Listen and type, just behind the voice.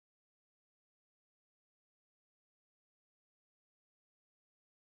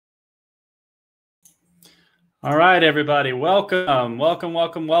All right, everybody. Welcome. We'll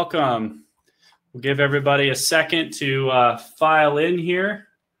give everybody a second to file in here.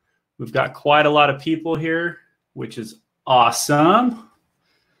 We've got quite a lot of people here, which is awesome.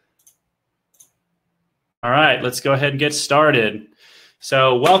 All right, let's go ahead and get started.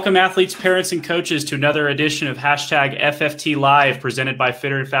 So welcome athletes, parents, and coaches to another edition of #FFT Live presented by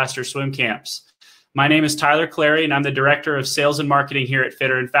Fitter and Faster Swim Camps. My name is Tyler Clary, and I'm the Director of Sales and Marketing here at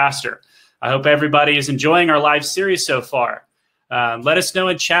Fitter and Faster. I hope everybody is enjoying our live series so far. Let us know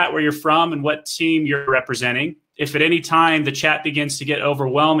in chat where you're from and what team you're representing. If at any time the chat begins to get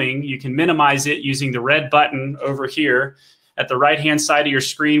overwhelming, you can minimize it using the red button over here at the right-hand side of your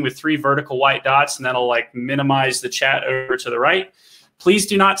screen with 3 vertical white dots, and that'll minimize the chat over to the right. Please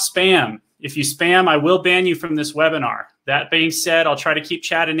do not spam. If you spam, I will ban you from this webinar. That being said, I'll try to keep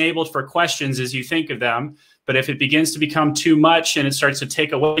chat enabled for questions as you think of them. But if it begins to become too much and it starts to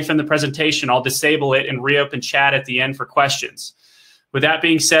take away from the presentation, I'll disable it and reopen chat at the end for questions. With that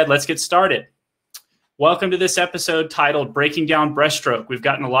being said, let's get started. Welcome to this episode titled Breaking Down Breaststroke. We've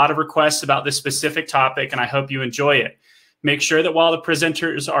gotten a lot of requests about this specific topic, and I hope you enjoy it. Make sure that while the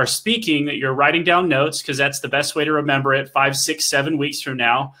presenters are speaking that you're writing down notes, because that's the best way to remember it 5, 6, 7 weeks from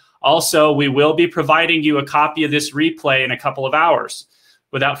now. Also, we will be providing you a copy of this replay in a couple of hours.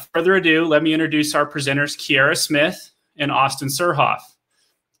 Without further ado, let me introduce our presenters, Kierra Smith and Austin Surhoff.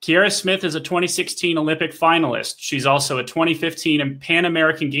 Kierra Smith is a 2016 Olympic finalist. She's also a 2015 Pan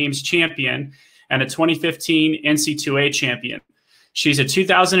American Games champion and a 2015 NC2A champion. She's a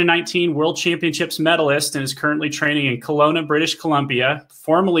 2019 World Championships medalist and is currently training in Kelowna, British Columbia,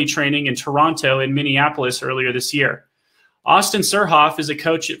 formerly training in Toronto and Minneapolis earlier this year. Austin Surhoff is a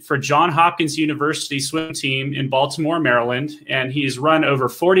coach for Johns Hopkins University swim team in Baltimore, Maryland, and he's run over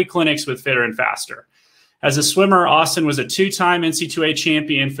 40 clinics with Fitter and Faster. As a swimmer, Austin was a 2-time NC2A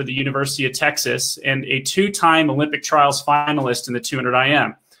champion for the University of Texas and a 2-time Olympic trials finalist in the 200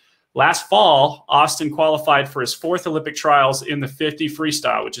 IM. Last fall, Austin qualified for his 4th Olympic trials in the 50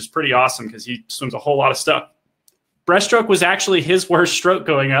 freestyle, which is pretty awesome because he swims a whole lot of stuff. Breaststroke was actually his worst stroke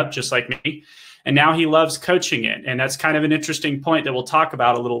going up, just like me. And now he loves coaching it. And that's kind of an interesting point that we'll talk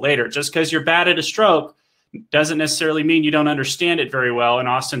about a little later. Just because you're bad at a stroke doesn't necessarily mean you don't understand it very well. And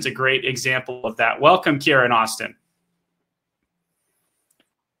Austin's a great example of that. Welcome, Kierra and Austin.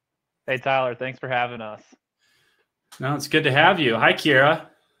 Hey, Tyler. Thanks for having us. No, it's good to have you. Hi, Kierra.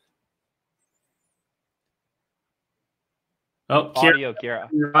 Oh, audio, Kierra.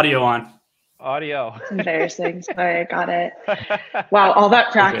 Your audio on. Audio. It's embarrassing. Sorry, I got it. Wow, all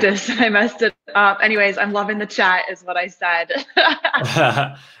that practice. Okay. I messed it up. Anyways, I'm loving the chat is what I said.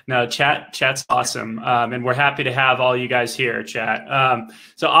 No, chat's awesome. And we're happy to have all you guys here, chat.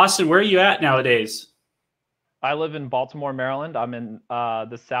 So Austin, where are you at nowadays? I live in Baltimore, Maryland. I'm in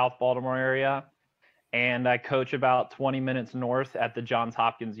the South Baltimore area, and I coach about 20 minutes north at the Johns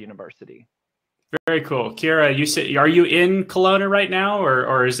Hopkins University. Very cool. Kierra, you said, are you in Kelowna right now,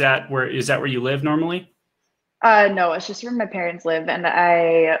 or is that where you live normally? No, it's just where my parents live, and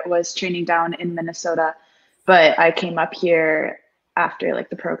I was training down in Minnesota, but I came up here after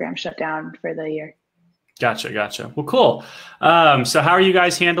the program shut down for the year. Gotcha. Well, cool. So how are you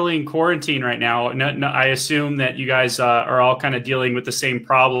guys handling quarantine right now? No, I assume that you guys are all kind of dealing with the same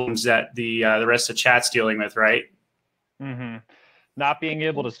problems that the rest of chat's dealing with, right? Mm-hmm. Not being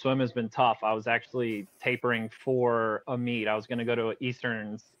able to swim has been tough. I was actually tapering for a meet. I was going to go to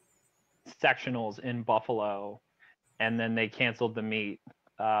Eastern's sectionals in Buffalo, and then they canceled the meet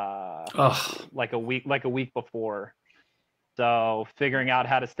like a week before. So figuring out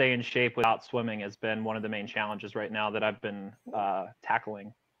how to stay in shape without swimming has been one of the main challenges right now that I've been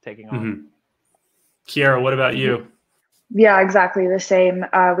taking on. Mm-hmm. Kierra, what about you? Yeah, exactly the same.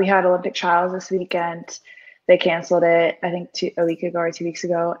 We had Olympic trials this weekend. They canceled it, I think, a week ago or 2 weeks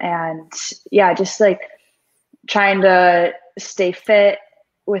ago. And yeah, just trying to stay fit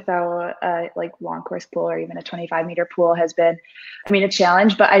without a long course pool or even a 25-meter pool has been, a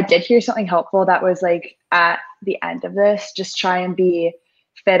challenge. But I did hear something helpful that was at the end of this, just try and be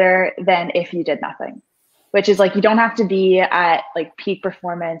fitter than if you did nothing, which is you don't have to be at peak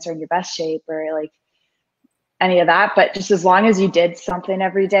performance or in your best shape or any of that, but just as long as you did something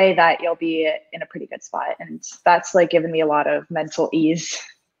every day, that you'll be in a pretty good spot. And that's given me a lot of mental ease.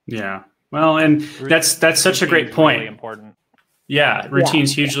 Yeah. Well, and that's such a great point. Really important. Yeah.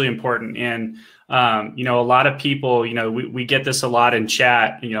 Routine's hugely important. And, a lot of people, we get this a lot in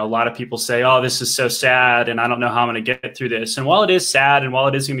chat, a lot of people say, oh, this is so sad. And I don't know how I'm going to get through this. And while it is sad and while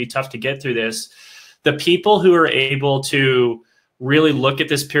it is going to be tough to get through this, the people who are able to really look at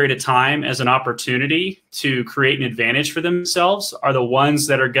this period of time as an opportunity to create an advantage for themselves are the ones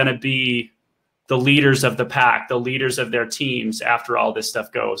that are going to be the leaders of the pack, the leaders of their teams after all this stuff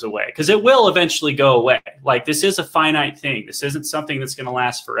goes away? Because it will eventually go away. Like, this is a finite thing. This isn't something that's going to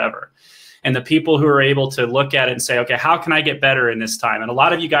last forever. And the people who are able to look at it and say, okay, how can I get better in this time? And a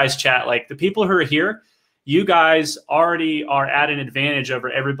lot of you guys chat, like the people who are here, you guys already are at an advantage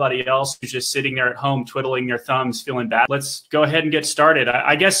over everybody else who's just sitting there at home, twiddling their thumbs, feeling bad. Let's go ahead and get started.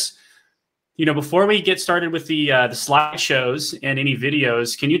 I guess, you know, before we get started with the slideshows and any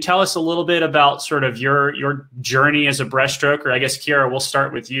videos, can you tell us a little bit about sort of your journey as a breaststroker? I guess, Kierra, we'll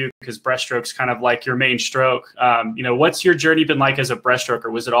start with you because breaststroke's kind of like your main stroke. You know, what's your journey been like as a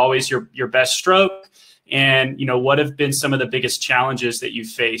breaststroker? Was it always your best stroke? And, you know, what have been some of the biggest challenges that you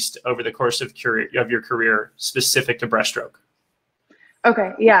faced over the course of your career specific to breaststroke?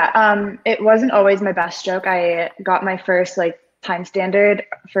 Okay, yeah, it wasn't always my best stroke. I got my first time standard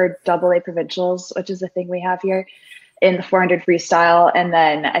for AA provincials, which is the thing we have here, in the 400 freestyle. And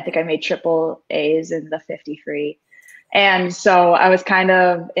then I think I made triple A's in the 50 free. And so I was kind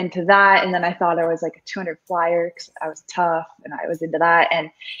of into that. And then I thought I was like a 200 flyer because I was tough and I was into that.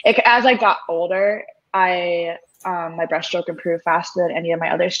 And as I got older, my breaststroke improved faster than any of my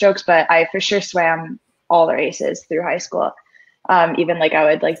other strokes, but I for sure swam all the races through high school. Even I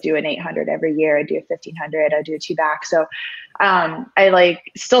would do an 800 every year. I'd do a 1500. I'd do a 2-back. So I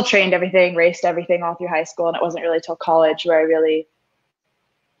still trained everything, raced everything all through high school. And it wasn't really till college where I really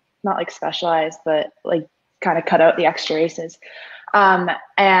not specialized, but kind of cut out the extra races.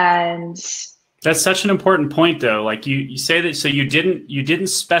 And that's such an important point, though. Like you say that, so you didn't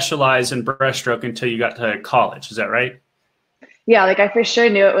specialize in breaststroke until you got to college. Is that right? Yeah. I for sure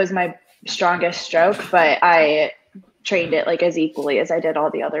knew it was my strongest stroke, but I trained it as equally as I did all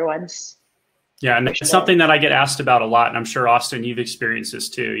the other ones. Yeah, and it's something that I get asked about a lot, and I'm sure, Austin, you've experienced this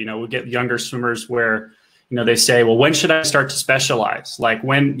too. You know, we get younger swimmers where, you know, they say, well, when should I start to specialize? Like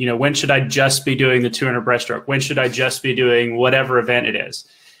when should I just be doing the 200 breaststroke? When should I just be doing whatever event it is?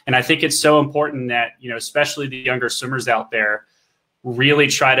 And I think it's so important that, you know, especially the younger swimmers out there, really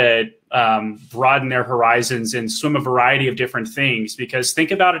try to broaden their horizons and swim a variety of different things. Because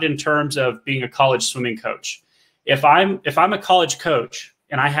think about it in terms of being a college swimming coach. If I'm a college coach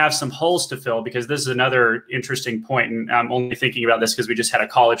and I have some holes to fill, because this is another interesting point, and I'm only thinking about this because we just had a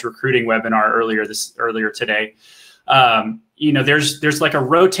college recruiting webinar earlier today. You know, there's like a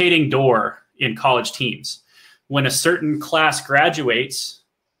rotating door in college teams. When a certain class graduates,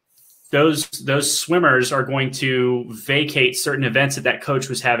 those swimmers are going to vacate certain events that coach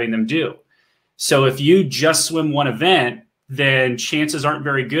was having them do. So if you just swim one event, then chances aren't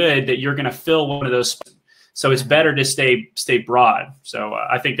very good that you're going to fill one of those. So it's better to stay broad. So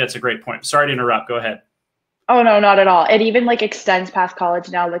I think that's a great point. Sorry to interrupt. Go ahead. Oh, no, not at all. It even extends past college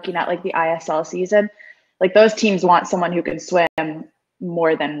now, looking at the ISL season. Those teams want someone who can swim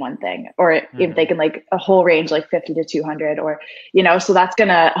more than one thing, or if they can a whole range, 50 to 200, or, you know, so that's going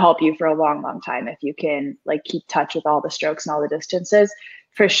to help you for a long, long time. If you can keep touch with all the strokes and all the distances,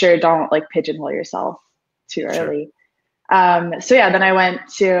 for sure. Don't pigeonhole yourself too early. So yeah, then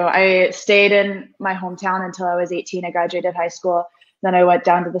I stayed in my hometown until I was 18. I graduated high school. Then I went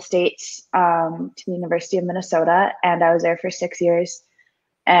down to the States, to the University of Minnesota, and I was there for 6 years.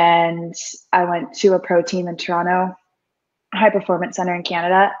 And I went to a pro team in Toronto, high performance center in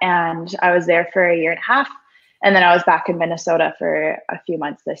Canada. And I was there for 1.5 years. And then I was back in Minnesota for a few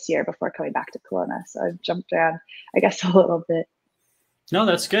months this year before coming back to Kelowna. So I've jumped around, I guess, a little bit. No,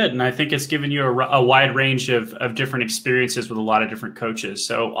 that's good. And I think it's given you a wide range of different experiences with a lot of different coaches.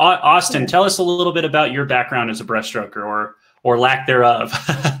 So Austin, tell us a little bit about your background as a breaststroker or lack thereof.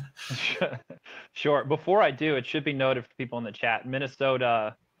 Sure. Before I do, it should be noted for people in the chat,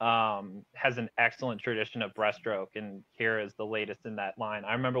 Minnesota has an excellent tradition of breaststroke, and Kierra is the latest in that line.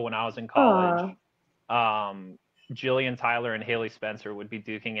 I remember when I was in college, Jillian Tyler and Haley Spencer would be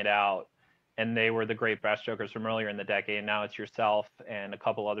duking it out. And they were the great breaststrokers from earlier in the decade. And now it's yourself and a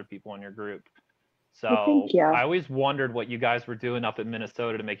couple other people in your group. So I always wondered what you guys were doing up in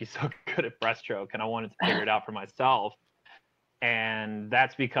Minnesota to make you so good at breaststroke. And I wanted to figure it out for myself. And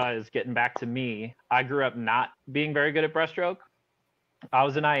that's because, getting back to me, I grew up not being very good at breaststroke. I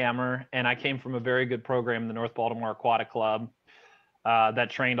was an IMer, and I came from a very good program, the North Baltimore Aquatic Club, that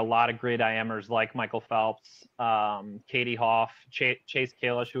trained a lot of great IMers like Michael Phelps, Katie Hoff, Chase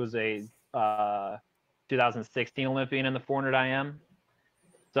Kalish, who was a 2016 Olympian in the 400 IM.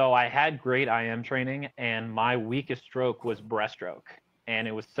 So I had great IM training, and my weakest stroke was breaststroke, and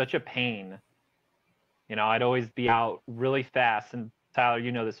it was such a pain. You know, I'd always be out really fast, and Tyler,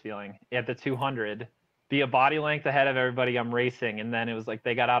 you know this feeling, at the 200, be a body length ahead of everybody I'm racing, and then it was like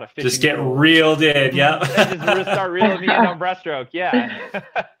they got out of fishing. Just get reeled in, yeah. Just start reeling me in on breaststroke, yeah.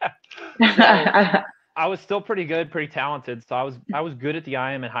 I was still pretty good, pretty talented. So I was good at the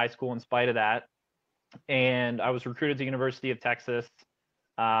IM in high school in spite of that. And I was recruited to University of Texas.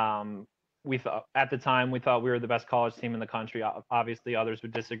 We thought at the time we thought we were the best college team in the country. Obviously, others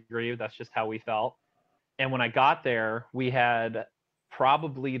would disagree. That's just how we felt. And when I got there, we had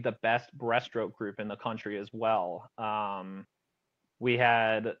probably the best breaststroke group in the country as well. We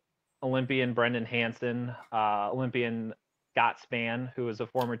had Olympian Brendan Hansen, Olympian Scott Spann, who was a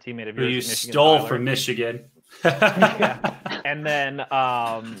former teammate of yours. Who you Michigan, stole Tyler. from Michigan. Yeah. And then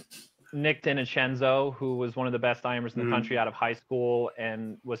Nick DiNicenzo, who was one of the best IMers in the country out of high school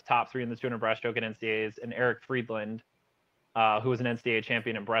and was top 3 in the 200 breaststroke at NCAAs, and Eric Friedland, who was an NCAA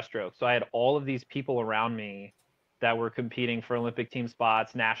champion in breaststroke. So I had all of these people around me that were competing for Olympic team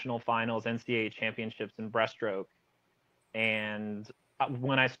spots, national finals, NCAA championships in breaststroke. And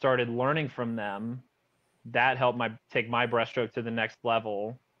when I started learning from them, that helped take my breaststroke to the next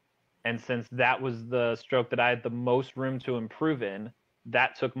level. And since that was the stroke that I had the most room to improve in,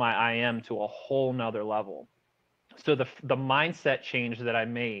 that took my IM to a whole nother level. So the mindset change that I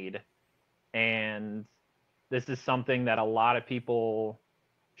made, and this is something that a lot of people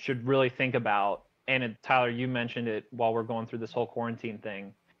should really think about. And Tyler, you mentioned it while we're going through this whole quarantine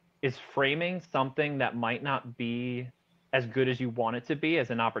thing, is framing something that might not be as good as you want it to be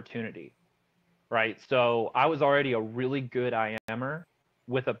as an opportunity, right? So I was already a really good IMer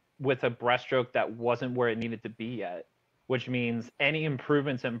with a breaststroke that wasn't where it needed to be yet, which means any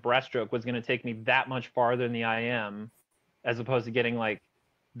improvements in breaststroke was going to take me that much farther in the IM as opposed to getting like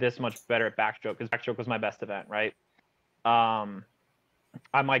this much better at backstroke, because backstroke was my best event, right?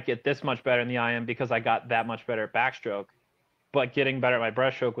 I might get this much better in the IM because I got that much better at backstroke, but getting better at my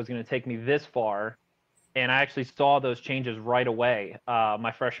breaststroke was going to take me this far. And I actually saw those changes right away.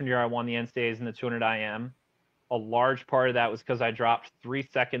 My freshman year, I won the NCAAs in the 200 IM. A large part of that was because I dropped 3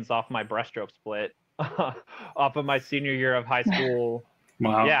 seconds off my breaststroke split off of my senior year of high school.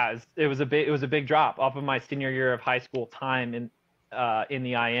 Wow. Yeah, it was a big drop off of my senior year of high school time in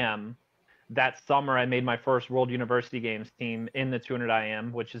the IM. That summer, I made my first World University Games team in the 200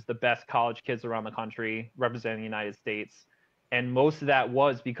 IM, which is the best college kids around the country representing the United States. And most of that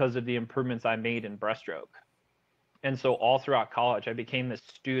was because of the improvements I made in breaststroke. And so all throughout college, I became this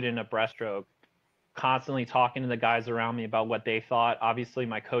student of breaststroke, constantly talking to the guys around me about what they thought. Obviously,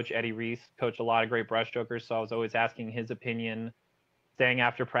 my coach, Eddie Reese, coached a lot of great breaststrokers, so I was always asking his opinion, staying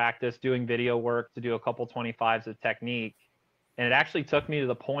after practice, doing video work to do a couple 25s of technique. And it actually took me to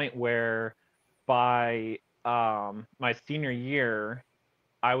the point where by my senior year,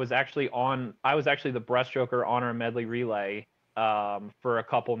 I was actually the breaststroker on our medley relay for a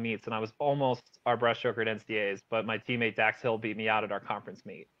couple meets, and I was almost our breaststroker at NCAAs, but my teammate Dax Hill beat me out at our conference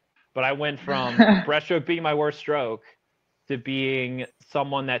meet. But I went from breaststroke being my worst stroke to being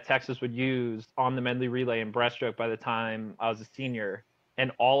someone that Texas would use on the medley relay in breaststroke by the time I was a senior.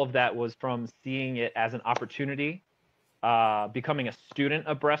 And all of that was from seeing it as an opportunity, becoming a student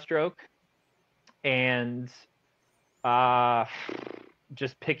of breaststroke, and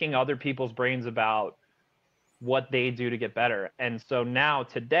just picking other people's brains about what they do to get better. And so now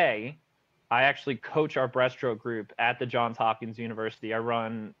today, I actually coach our breaststroke group at the Johns Hopkins University. I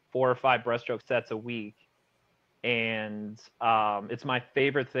run 4 or 5 breaststroke sets a week. And it's my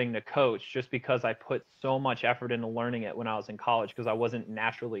favorite thing to coach just because I put so much effort into learning it when I was in college because I wasn't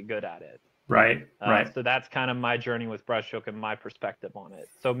naturally good at it. Right, right. So that's kind of my journey with breaststroke and my perspective on it.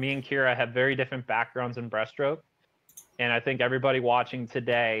 So me and Kierra have very different backgrounds in breaststroke. And I think everybody watching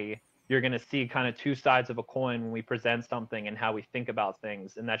today, you're going to see kind of 2 sides of a coin when we present something and how we think about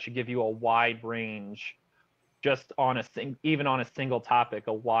things. And that should give you a wide range, just on even on a single topic,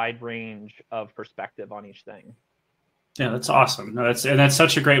 a wide range of perspective on each thing. Yeah, that's awesome. No, that's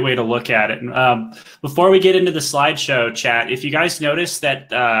such a great way to look at it. Before we get into the slideshow chat, if you guys notice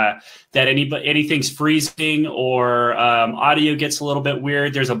that anything's freezing or audio gets a little bit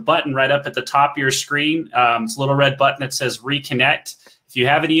weird, there's a button right up at the top of your screen. It's a little red button that says reconnect. If you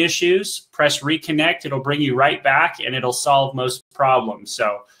have any issues, press reconnect. It'll bring you right back and it'll solve most problems.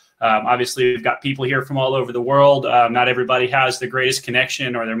 So obviously, we've got people here from all over the world. Not everybody has the greatest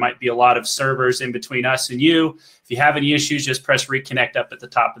connection, or there might be a lot of servers in between us and you. If you have any issues, just press reconnect up at the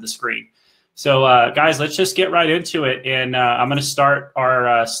top of the screen. So guys, let's just get right into it. And I'm going to start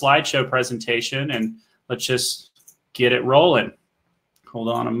our slideshow presentation, and let's just get it rolling. Hold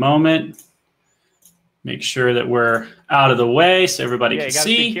on a moment. Make sure that we're out of the way so everybody can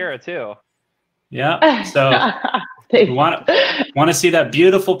see. You got to see Kierra too. Yeah. So you want to see that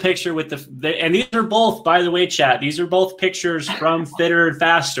beautiful picture with and these are both, by the way, chat, these are both pictures from Fitter and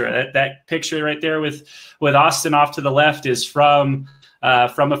Faster. That picture right there with Austin off to the left is from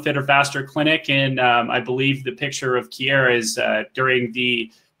from a Fitter Faster clinic. And I believe the picture of Kierra is during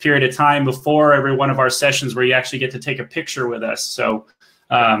the period of time before every one of our sessions where you actually get to take a picture with us. So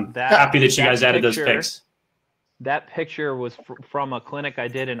happy that you guys added those pics. That picture was from a clinic I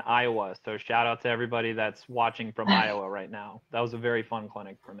did in Iowa. So shout out to everybody that's watching from Iowa right now. That was a very fun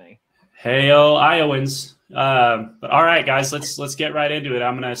clinic for me. Hey-o, Iowans. But all right, guys, let's get right into it.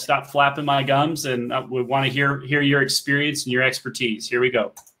 I'm going to stop flapping my gums, and we want to hear your experience and your expertise. Here we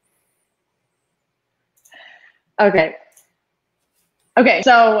go. Okay,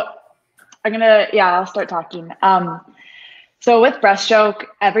 so I'll start talking. So with breaststroke,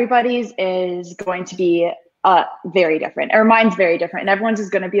 everybody's is going to be very different, or mine's very different, and everyone's is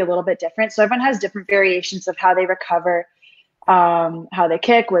going to be a little bit different. So everyone has different variations of how they recover, how they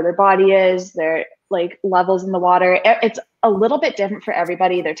kick, where their body is, their like levels in the water. It's a little bit different for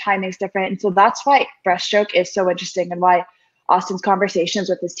everybody. Their timing's different. And so that's why breaststroke is so interesting, and why Austin's conversations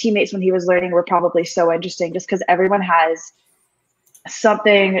with his teammates when he was learning were probably so interesting, just because everyone has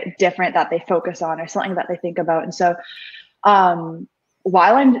something different that they focus on or something that they think about. And so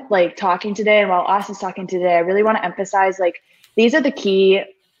while I'm like talking today and while Austin's talking today, I really want to emphasize like these are the key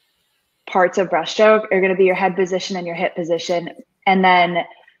parts of breaststroke are going to be your head position and your hip position. And then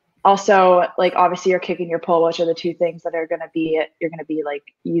also like obviously your kick and your pull, which are the two things that are going to be, you're going to be like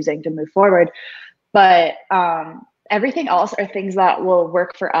using to move forward. But everything else are things that will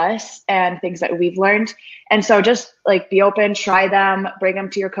work for us and things that we've learned. And so just like be open, try them, bring them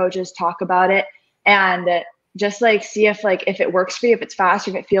to your coaches, talk about it, and just like see if it works for you, if it's fast,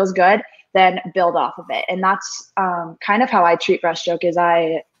 if it feels good, then build off of it. And that's kind of how I treat breaststroke is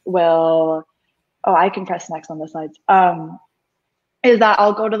I can press next on the slides. Is that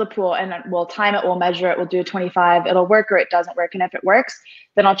I'll go to the pool and we'll time it, we'll measure it, we'll do a 25, it'll work or it doesn't work. And if it works,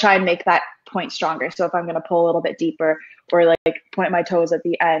 then I'll try and make that point stronger. So if I'm going to pull a little bit deeper or like point my toes at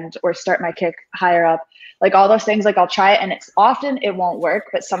the end or start my kick higher up, like all those things, like I'll try it, and it's often it won't work,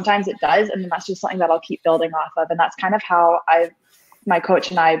 but sometimes it does. And then that's just something that I'll keep building off of. And that's kind of how my coach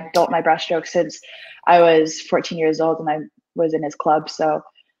and I built my breaststroke since I was 14 years old and I was in his club. So,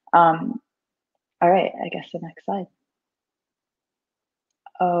 all right, I guess the next slide.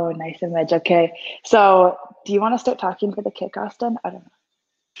 Oh, nice image. Okay. So do you want to start talking for the kick, Austin? I don't know.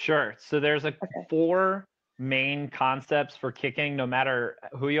 Sure. So there's four main concepts for kicking, no matter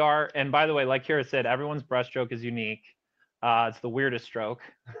who you are. And by the way, like Kierra said, everyone's breaststroke is unique. It's the weirdest stroke,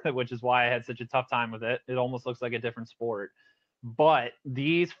 which is why I had such a tough time with it. It almost looks like a different sport. But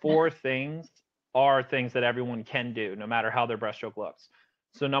these four things are things that everyone can do, no matter how their breaststroke looks.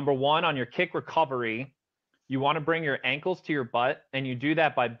 So number one, on your kick recovery, you want to bring your ankles to your butt, and you do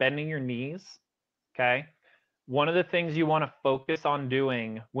that by bending your knees, okay? One of the things you want to focus on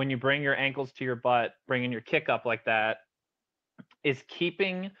doing when you bring your ankles to your butt, bringing your kick up like that, is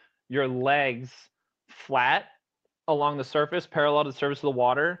keeping your legs flat along the surface, parallel to the surface of the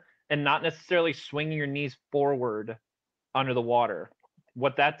water, and not necessarily swinging your knees forward under the water.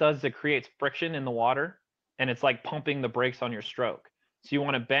 What that does is it creates friction in the water, and it's like pumping the brakes on your stroke. So you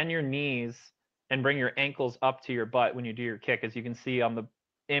want to bend your knees and bring your ankles up to your butt when you do your kick, as you can see on the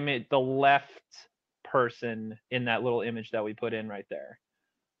image, the left person in that little image that we put in right there.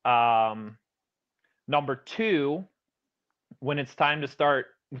 Number two, when it's time to start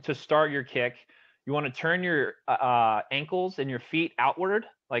your kick, you want to turn your ankles and your feet outward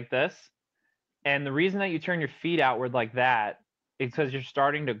like this. And the reason that you turn your feet outward like that is because you're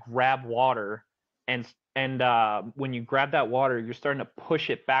starting to grab water, and when you grab that water, you're starting to push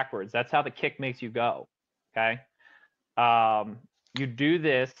it backwards. That's how the kick makes you go. Okay. You do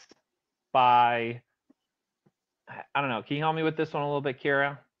this by, I don't know. Can you help me with this one a little bit,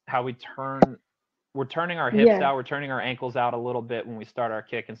 Kierra? How we're turning our hips out, we're turning our ankles out a little bit when we start our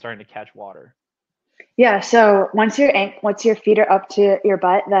kick and starting to catch water. Yeah. So once your feet are up to your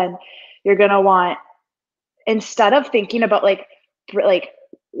butt, then you're going to want, instead of thinking about like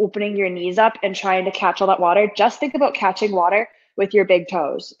opening your knees up and trying to catch all that water, just think about catching water with your big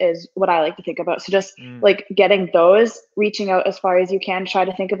toes is what I like to think about. So just like getting those, reaching out as far as you can, try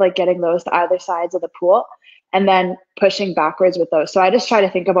to think of like getting those to either sides of the pool and then pushing backwards with those. So I just try to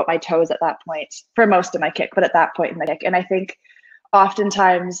think about my toes at that point for most of my kick, but at that point in the kick. And I think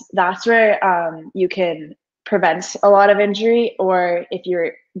oftentimes that's where you can prevent a lot of injury, or if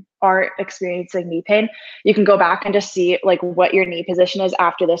you are experiencing knee pain, you can go back and just see like what your knee position is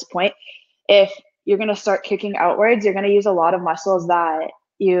after this point. If you're going to start kicking outwards, you're going to use a lot of muscles that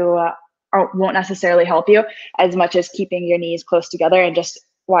you won't necessarily help you as much as keeping your knees close together and just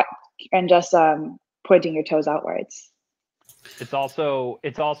pointing your toes outwards. It also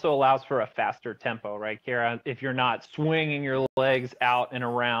allows for a faster tempo, right, Kierra? If you're not swinging your legs out and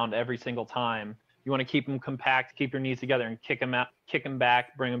around every single time, you want to keep them compact, keep your knees together, and kick them out, kick them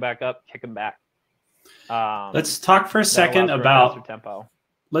back, bring them back up, kick them back. Let's talk for a second about tempo.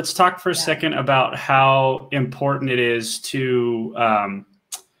 Let's talk for a second about how important it is to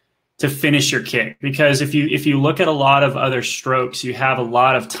finish your kick, because if you look at a lot of other strokes, you have a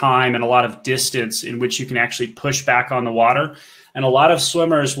lot of time and a lot of distance in which you can actually push back on the water. And a lot of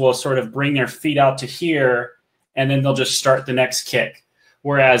swimmers will sort of bring their feet out to here, and then they'll just start the next kick.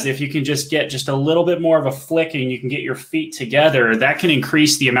 Whereas if you can just get just a little bit more of a flick and you can get your feet together, that can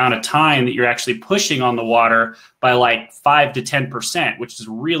increase the amount of time that you're actually pushing on the water by like 5 to 10%, which is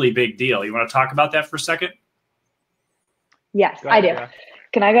a really big deal. You want to talk about that for a second? Yes, I do. Yeah.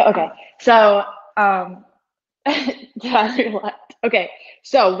 Can I go? Okay. So, okay.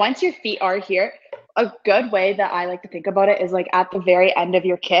 So once your feet are here, a good way that I like to think about it is like at the very end of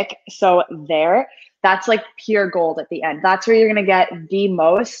your kick. So that's like pure gold at the end. That's where you're going to get the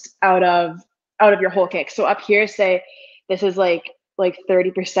most out of your whole kick. So up here, say this is like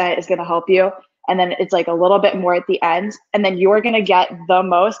 30% is going to help you. And then it's like a little bit more at the end. And then you're going to get the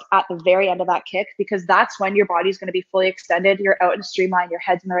most at the very end of that kick, because that's when your body's going to be fully extended. You're out in a streamline, your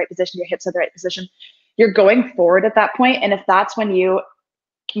head's in the right position, your hips are in the right position. You're going forward at that point. And if that's when you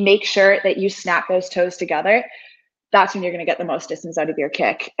make sure that you snap those toes together, that's when you're going to get the most distance out of your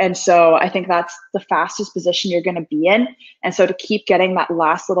kick. And so I think that's the fastest position you're going to be in. And so to keep getting that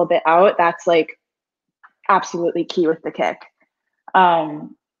last little bit out, that's like absolutely key with the kick.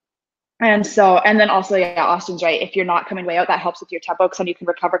 And then also, yeah, Austin's right. If you're not coming way out, that helps with your tempo, because then you can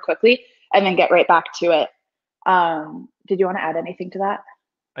recover quickly and then get right back to it. Did you want to add anything to that?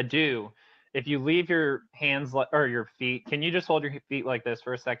 I do. If you leave your hands or your feet, can you just hold your feet like this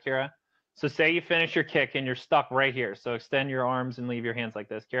for a sec, Kierra? So say you finish your kick and you're stuck right here. So extend your arms and leave your hands like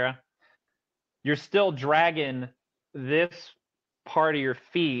this, Kierra. You're still dragging this part of your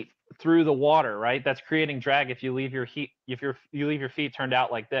feet through the water, right? That's creating drag if you leave your feet turned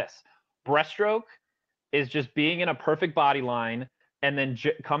out like this. Breaststroke is just being in a perfect body line and then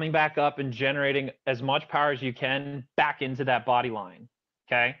coming back up and generating as much power as you can back into that body line,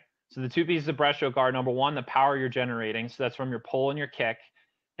 okay? So the two pieces of breaststroke are, number one, the power you're generating. So that's from your pull and your kick.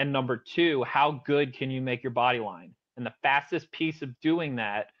 And number two, how good can you make your body line? And the fastest piece of doing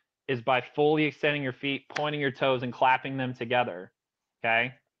that is by fully extending your feet, pointing your toes, and clapping them together,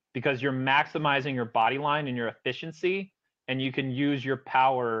 okay? Because you're maximizing your body line and your efficiency, and you can use your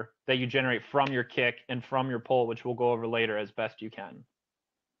power that you generate from your kick and from your pull, which we'll go over later, as best you can.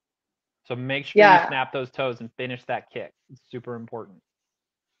 So make sure you snap those toes and finish that kick. It's super important.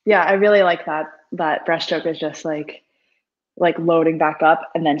 Yeah, I really like that breaststroke is just like loading back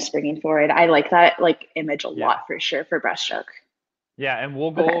up and then springing forward. I like that image a lot for sure for breaststroke. Yeah, and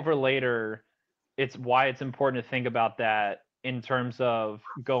we'll go over later. It's why it's important to think about that in terms of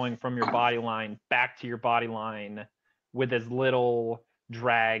going from your body line back to your body line with as little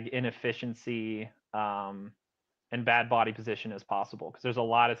drag, inefficiency, and bad body position as possible. Because there's a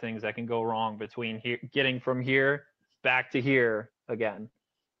lot of things that can go wrong between here, getting from here back to here again.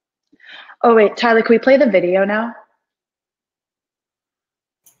 Oh wait, Tyler, can we play the video now?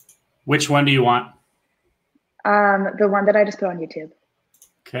 Which one do you want? The one that I just put on YouTube.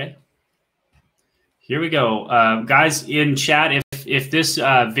 Okay. Here we go. Guys in chat, if this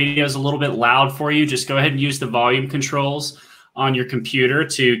video is a little bit loud for you, just go ahead and use the volume controls on your computer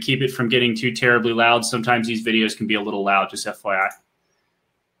to keep it from getting too terribly loud. Sometimes these videos can be a little loud, just FYI.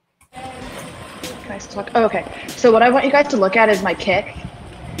 Can I still talk? Oh, okay. So what I want you guys to look at is my kick.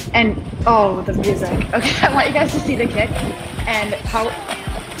 And, the music. Okay, I want you guys to see the kick and how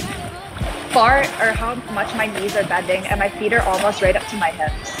far or how much my knees are bending, and my feet are almost right up to my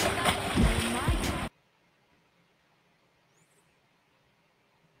hips.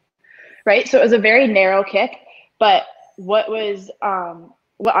 Right? So it was a very narrow kick, but what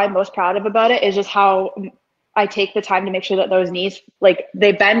I'm most proud of about it is just how I take the time to make sure that those knees,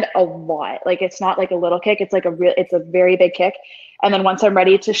 they bend a lot. It's not like a little kick. It's it's a very big kick. And then once I'm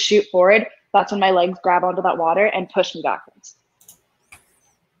ready to shoot forward, that's when my legs grab onto that water and push me backwards.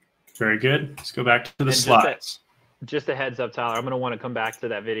 Very good. Let's go back to the slides. Just a heads up, Tyler, I'm going to want to come back to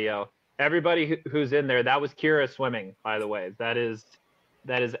that video. Everybody who's in there, that was Kierra swimming, by the way. That is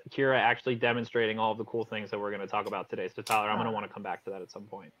Kierra actually demonstrating all of the cool things that we're going to talk about today. So Tyler, I'm going to want to come back to that at some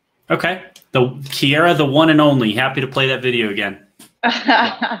point. Okay. Kierra, the one and only. Happy to play that video again.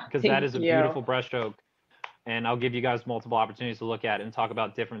 Because that is a beautiful breaststroke. And I'll give you guys multiple opportunities to look at it and talk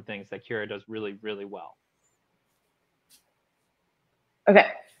about different things that Kierra does really, really well. Okay.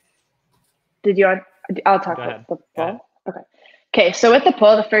 I'll talk about the pull. Okay, so with the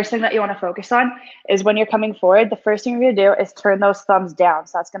pull, the first thing that you want to focus on is when you're coming forward, the first thing you're going to do is turn those thumbs down.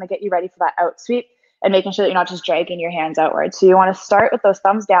 So that's going to get you ready for that out sweep and making sure that you're not just dragging your hands outward. So you want to start with those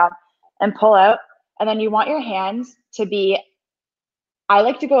thumbs down and pull out. And then you want your hands to be, I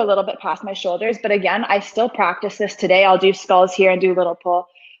like to go a little bit past my shoulders, but again, I still practice this today. I'll do skulls here and do a little pull.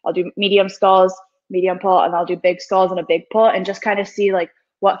 I'll do medium skulls, medium pull, and I'll do big skulls and a big pull and just kind of see like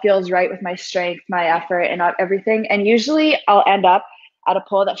what feels right with my strength, my effort, and not everything. And usually I'll end up at a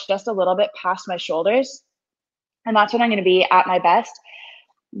pull that's just a little bit past my shoulders. And that's when I'm going to be at my best.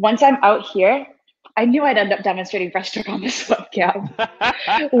 Once I'm out here, I knew I'd end up demonstrating breaststroke on this webcam.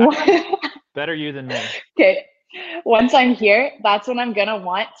 Better you than me. Okay. Once I'm here, that's when I'm going to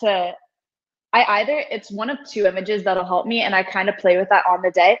want to, it's one of two images that'll help me. And I kind of play with that on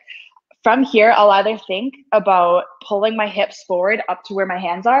the day. From here, I'll either think about pulling my hips forward up to where my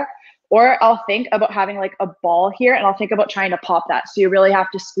hands are, or I'll think about having like a ball here and I'll think about trying to pop that. So you really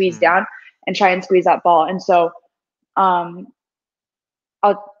have to squeeze down and try and squeeze that ball. And so I'll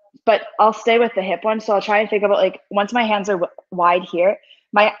stay with the hip one. So I'll try and think about like, once my hands are wide here,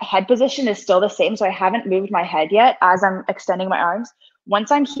 my head position is still the same. So I haven't moved my head yet as I'm extending my arms. Once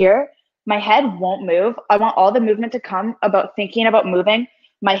I'm here, my head won't move. I want all the movement to come about thinking about moving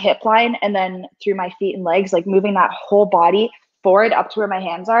my hip line and then through my feet and legs, like moving that whole body forward up to where my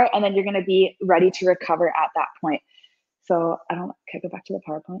hands are. And then you're going to be ready to recover at that point. So can I go back to the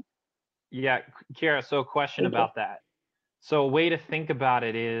PowerPoint? Yeah, Kierra, so a question about that. So a way to think about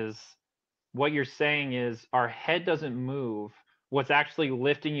it is what you're saying is our head doesn't move. What's actually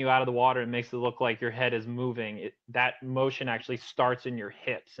lifting you out of the water and makes it look like your head is moving, that motion actually starts in your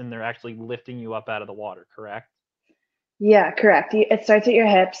hips and they're actually lifting you up out of the water, correct? Yeah, correct. It starts at your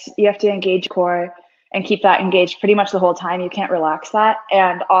hips. You have to engage core and keep that engaged pretty much the whole time. You can't relax that.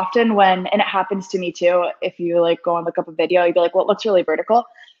 And often and it happens to me too, if you like go and look up a video, you'd be like, well, it looks really vertical.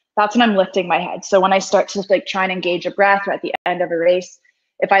 That's when I'm lifting my head. So when I start to like try and engage a breath or at the end of a race,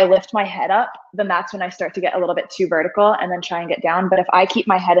 if I lift my head up, then that's when I start to get a little bit too vertical and then try and get down. But if I keep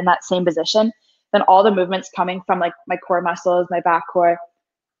my head in that same position, then all the movements coming from like my core muscles, my back core,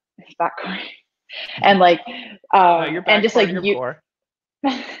 and like and just like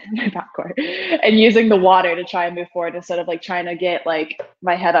my back core, and using the water to try and move forward instead of like trying to get like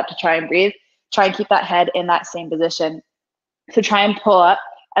my head up to try and breathe. Try and keep that head in that same position. So try and pull up,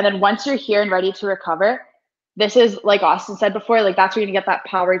 and then once you're here and ready to recover, this is like Austin said before, like that's where you get that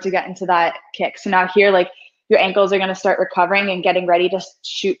power to get into that kick. So now here, like your ankles are going to start recovering and getting ready to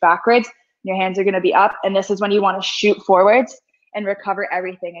shoot backwards. Your hands are going to be up, and this is when you want to shoot forwards and recover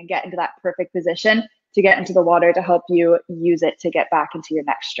everything and get into that perfect position to get into the water to help you use it to get back into your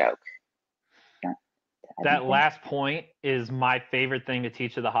next stroke. That last point is my favorite thing to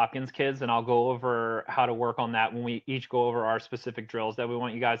teach to the Hopkins kids, and I'll go over how to work on that when we each go over our specific drills that we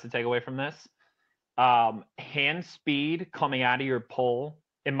want you guys to take away from this. Hand speed coming out of your pull,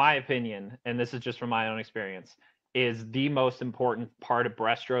 in my opinion, and this is just from my own experience, is the most important part of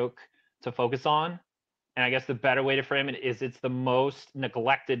breaststroke to focus on. And I guess the better way to frame it is it's the most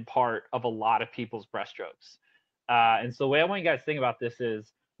neglected part of a lot of people's breaststrokes. And so the way I want you guys to think about this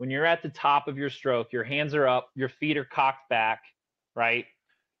is when you're at the top of your stroke, your hands are up, your feet are cocked back, right?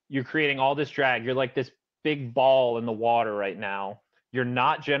 You're creating all this drag. You're like this big ball in the water right now. You're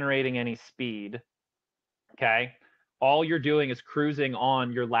not generating any speed, okay? All you're doing is cruising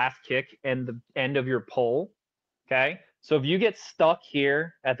on your last kick and the end of your pull, okay? So if you get stuck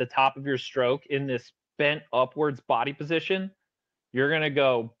here at the top of your stroke in this bent upwards body position, you're going to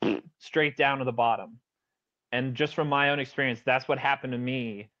go straight down to the bottom. And just from my own experience, that's what happened to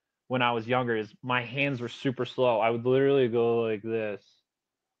me when I was younger, is my hands were super slow. I would literally go like this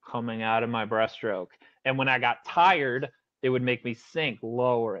coming out of my breaststroke. And when I got tired, it would make me sink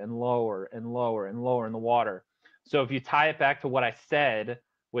lower and lower and lower and lower in the water. So if you tie it back to what I said,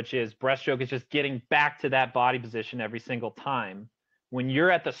 which is breaststroke is just getting back to that body position every single time. When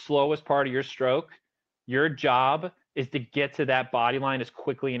you're at the slowest part of your stroke, your job is to get to that body line as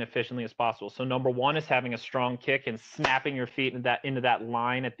quickly and efficiently as possible. So number one is having a strong kick and snapping your feet into that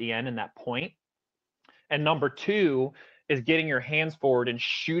line at the end and that point. And number two is getting your hands forward and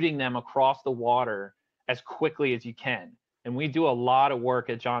shooting them across the water as quickly as you can. And we do a lot of work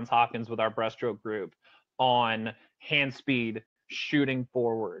at Johns Hopkins with our breaststroke group on hand speed, shooting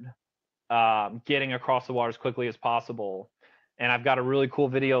forward, getting across the water as quickly as possible. And I've got a really cool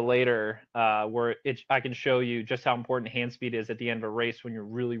video later where I can show you just how important hand speed is at the end of a race when you're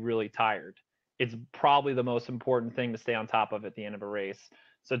really, really tired. It's probably the most important thing to stay on top of at the end of a race.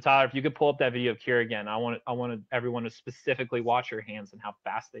 So Tyler, if you could pull up that video of Kierra again, I want everyone to specifically watch your hands and how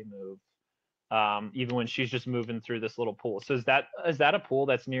fast they move. even when she's just moving through this little pool. So is that a pool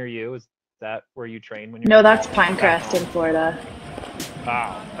that's near you? Is that where you train when you're? No, that's Pinecrest in Florida.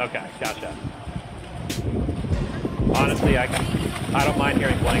 Oh, okay, gotcha. Honestly, I don't mind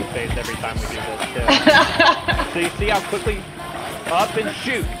hearing blank space every time we do this too. So you see how quickly up and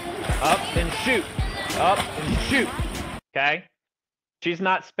shoot, up and shoot, up and shoot. Okay, she's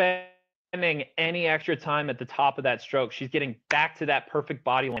not spending any extra time at the top of that stroke. She's getting back to that perfect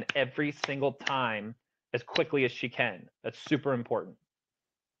body line every single time as quickly as she can. That's super important.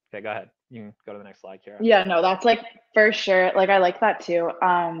 Okay, go ahead. You can go to the next slide, Kierra. Yeah, no, that's like for sure. Like I like that too.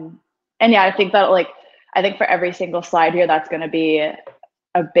 And yeah, I think that I think for every single slide here, that's going to be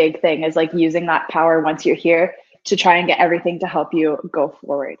a big thing, is like using that power once you're here to try and get everything to help you go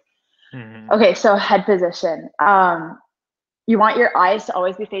forward. Mm-hmm. Okay, so head position. You want your eyes to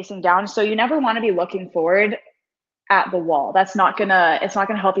always be facing down. So you never want to be looking forward at the wall. It's not gonna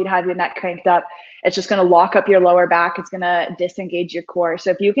help you to have your neck cranked up. It's just gonna lock up your lower back. It's gonna disengage your core.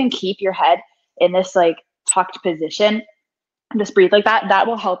 So if you can keep your head in this like tucked position and just breathe like that, that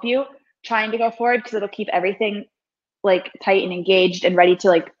will help you trying to go forward, because it'll keep everything like tight and engaged and ready to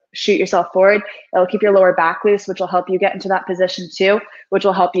like shoot yourself forward. It'll keep your lower back loose, which will help you get into that position too, which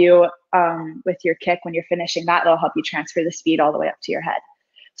will help you with your kick when you're finishing that. It'll help you transfer the speed all the way up to your head.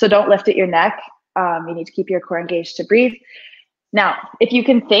 So don't lift at your neck. You need to keep your core engaged to breathe. Now, if you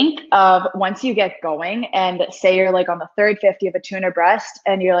can think of once you get going and say you're like on the third 50 of a tuner breast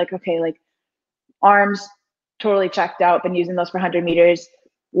and you're like, okay, like arms totally checked out, been using those for 100 meters,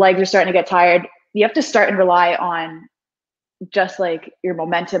 legs are starting to get tired. You have to start and rely on just like your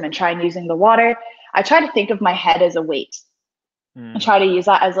momentum and try and using the water. I try to think of my head as a weight. I try to use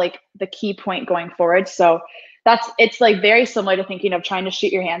that as like the key point going forward. So it's like very similar to thinking of trying to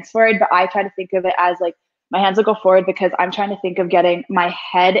shoot your hands forward, but I try to think of it as like my hands will go forward because I'm trying to think of getting my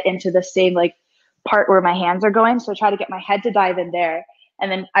head into the same like part where my hands are going. So I try to get my head to dive in there. And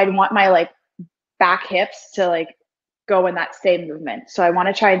then I want my like back hips to like go in that same movement. So I want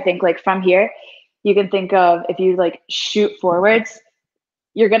to try and think like from here, you can think of if you like shoot forwards,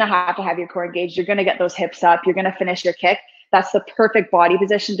 you're going to have your core engaged. You're going to get those hips up. You're going to finish your kick. That's the perfect body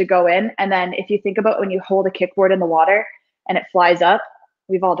position to go in. And then if you think about when you hold a kickboard in the water and it flies up,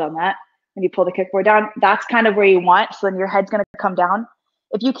 we've all done that. When you pull the kickboard down, that's kind of where you want. So then your head's going to come down.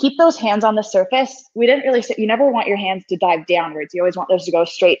 If you keep those hands on the surface, you never want your hands to dive downwards. You always want those to go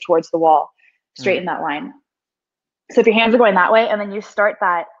straight towards the wall, straight in that line. So if your hands are going that way and then you start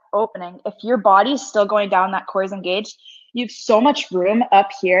that opening, if your body's still going down, that core is engaged, you have so much room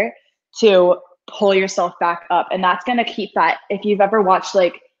up here to pull yourself back up. And that's going to keep that. If you've ever watched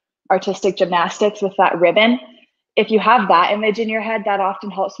like artistic gymnastics with that ribbon, if you have that image in your head, that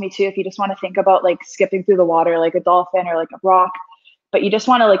often helps me too. If you just want to think about like skipping through the water like a dolphin or like a rock, but you just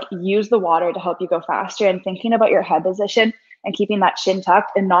want to like use the water to help you go faster, and thinking about your head position and keeping that chin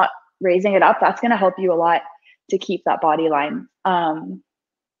tucked and not raising it up, that's going to help you a lot to keep that body line.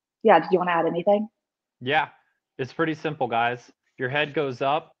 Yeah, did you want to add anything? Yeah, it's pretty simple, guys. Your head goes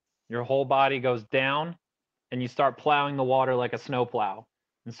up, your whole body goes down, and you start plowing the water like a snowplow.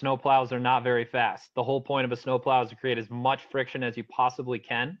 And snowplows are not very fast. The whole point of a snowplow is to create as much friction as you possibly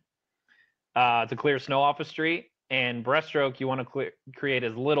can to clear snow off a street. And breaststroke, you want to create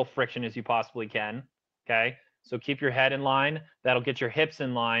as little friction as you possibly can. Okay, so keep your head in line. That'll get your hips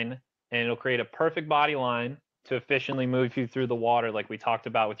in line, and it'll create a perfect body line to efficiently move you through the water like we talked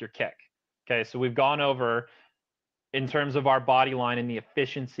about with your kick. Okay, so we've gone over in terms of our body line and the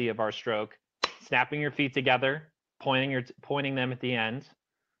efficiency of our stroke, snapping your feet together, pointing them at the end.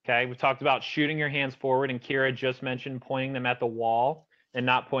 Okay, we talked about shooting your hands forward, and Kierra just mentioned pointing them at the wall and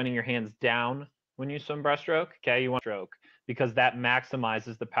not pointing your hands down when you swim breaststroke. Okay, you want stroke because that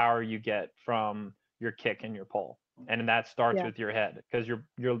maximizes the power you get from your kick and your pull. And that starts with your head, because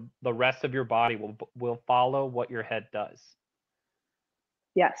the rest of your body will follow what your head does.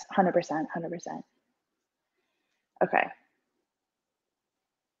 Yes, 100%. Okay.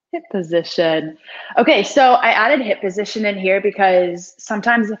 Hip position. Okay, so I added hip position in here because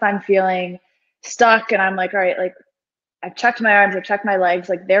sometimes if I'm feeling stuck and I'm like, all right, like I've checked my arms, I've checked my legs,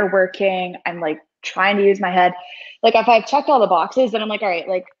 like they're working, I'm like trying to use my head. Like if I've checked all the boxes, then I'm like, all right,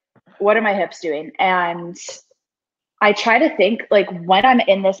 like what are my hips doing? And I try to think like when I'm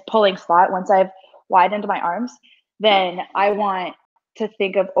in this pulling spot, once I've widened my arms, then I want to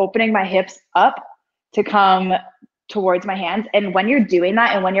think of opening my hips up to come towards my hands. And when you're doing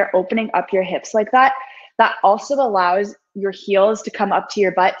that and when you're opening up your hips like that, that also allows your heels to come up to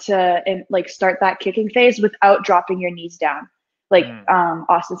your butt and like start that kicking phase without dropping your knees down. Like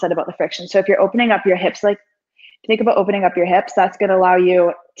Austin said about the friction. So if you're opening up your hips, like think about opening up your hips, that's going to allow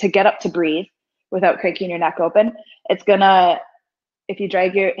you to get up to breathe. without cranking your neck open, it's gonna, if you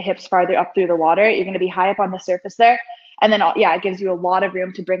drag your hips farther up through the water, you're gonna be high up on the surface there. And then, yeah, it gives you a lot of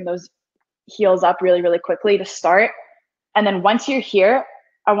room to bring those heels up really, really quickly to start. And then once you're here,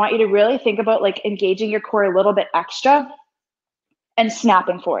 I want you to really think about like engaging your core a little bit extra and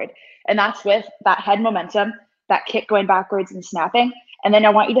snapping forward. And that's with that head momentum, that kick going backwards and snapping. And then I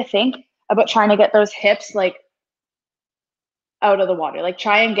want you to think about trying to get those hips like out of the water. Like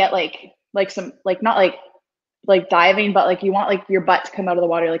try and get like some, like not like diving, but like you want like your butt to come out of the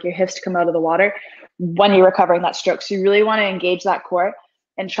water, like your hips to come out of the water when you're recovering that stroke. So you really want to engage that core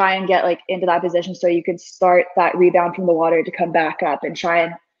and try and get like into that position so you can start that rebound from the water to come back up and try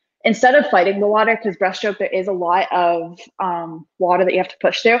and, instead of fighting the water, because breaststroke, there is a lot of water that you have to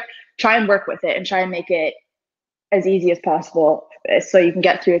push through, try and work with it and try and make it as easy as possible so you can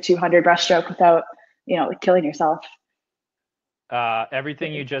get through a 200 breaststroke without, you know, killing yourself.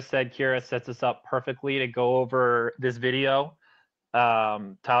 Everything you just said, Kierra, sets us up perfectly to go over this video.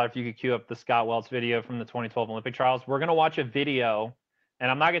 Tyler, if you could cue up the Scott Welts video from the 2012 Olympic trials. We're going to watch a video,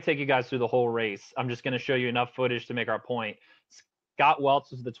 and I'm not going to take you guys through the whole race. I'm just going to show you enough footage to make our point. Scott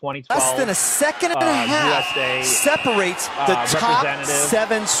Welts was the 2012 less than a second and a half USA, separates the top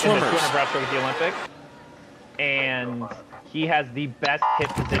 7 swimmers in the 200 breaststroke at the Olympics, and he has the best hip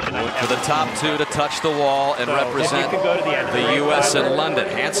position I've ever for the top 2 to touch the wall and represent the U.S. in London.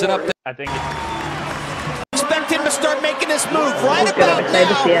 Hansen up there. I think expect him to start making this move right about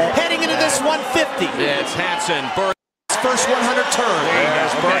now, heading into this 150. Yeah, it's Hansen. First 100 turn.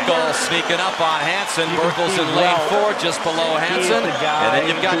 There's Burkle sneaking up on Hansen. Burkle's in lane 4, just below Hansen. And then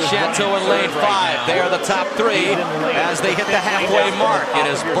you've got Shanto in lane 5. They are the top 3 as they hit the halfway mark. It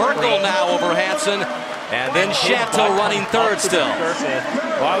is Burkle now over Hansen. And then Shanto running 3rd still.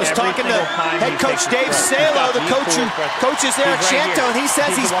 Well, I was talking to head coach Dave Salo, the coach who coaches there at Shanto, and he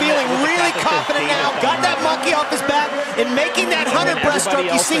says he's feeling really confident now. Got that monkey off his back and making that 100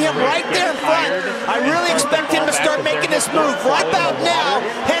 breaststroke. You see him right there in front. I really expect him to start making this move right about now,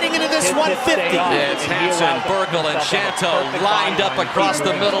 heading into this 150. Yeah, it's Hansen, Burkle, and Shanto lined up across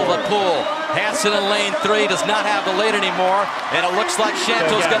the middle of the pool. Hansen in lane 3 does not have the lead anymore, and it looks like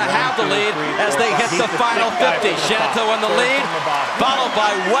Shanto's going to have the lead as they hit the final 50. Shanto in the lead, followed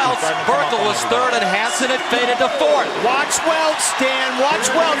by Welts. Burkle was 3rd, and Hansen had faded to 4th. Watch Welts, Dan. Watch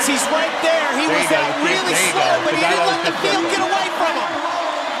Welts. He's right there. He was out really slow, but he didn't let the field get away from him.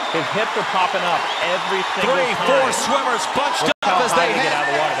 His hips are popping up every single time. 3-4 swimmers bunched up as they hit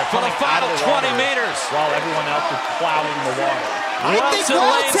for the final 20 meters. While everyone else is plowing the water. I think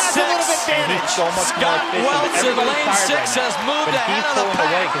Welts has a little bit advantage. Scott Welts in lane 6 has moved ahead of the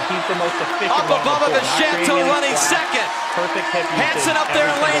pack. He's the most efficient. Up above him is Shanto running 2nd. Perfect hip. Hansen up there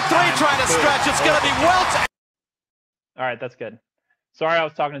in lane 3 trying to stretch. It's going to be Welts. All right, that's good. Sorry, I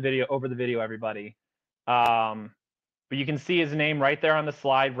was talking over the video, everybody. But you can see his name right there on the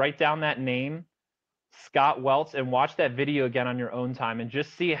slide. Write down that name, Scott Welts, and watch that video again on your own time and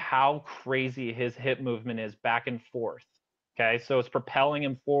just see how crazy his hip movement is back and forth. Okay, so it's propelling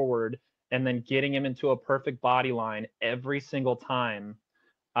him forward and then getting him into a perfect body line every single time.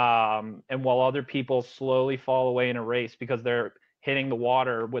 And while other people slowly fall away in a race because they're hitting the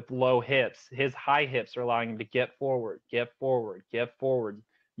water with low hips, his high hips are allowing him to get forward, get forward, get forward,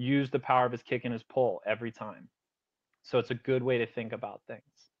 use the power of his kick and his pull every time. So it's a good way to think about things.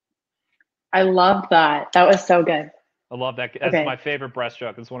 I love that. That was so good. I love that. That's my favorite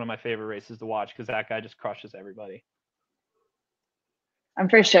breaststroke. It's one of my favorite races to watch because that guy just crushes everybody. I'm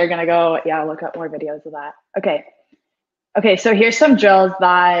for sure going to go, look up more videos of that. Okay, so here's some drills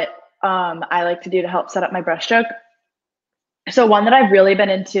that I like to do to help set up my breaststroke. So one that I've really been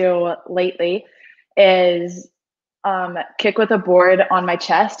into lately is kick with a board on my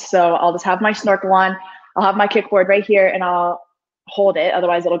chest. So I'll just have my snorkel on. I'll have my kickboard right here and I'll hold it.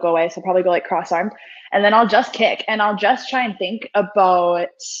 Otherwise it'll go away. So I'll probably go like cross-armed. And then I'll just kick and I'll just try and think about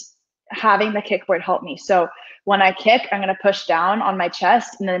having the kickboard help me. So when I kick, I'm going to push down on my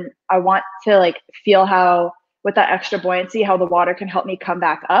chest. And then I want to like feel how, with that extra buoyancy, how the water can help me come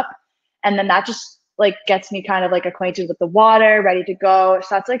back up. And then that just like gets me kind of like acquainted with the water, ready to go.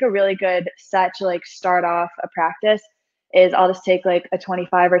 So that's like a really good set to like start off a practice. Is I'll just take like a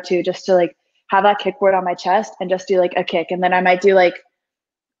 25 or 2 just to like have that kickboard on my chest and just do like a kick. And then I might do like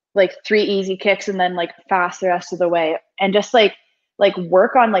 3 easy kicks and then like fast the rest of the way. And just like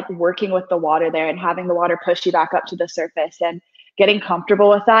work on like working with the water there and having the water push you back up to the surface and getting comfortable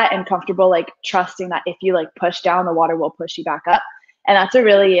with that and comfortable like trusting that if you like push down, the water will push you back up. And that's a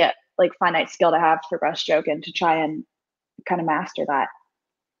really like finite skill to have for breaststroke and to try and kind of master that.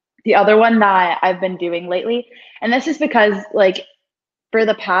 The other one that I've been doing lately, and this is because like for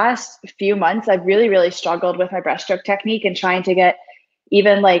the past few months, I've really, really struggled with my breaststroke technique and trying to get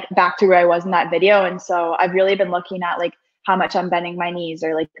even like back to where I was in that video. And so I've really been looking at like how much I'm bending my knees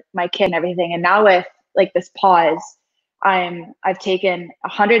or like my kick and everything. And now with like this pause, I've taken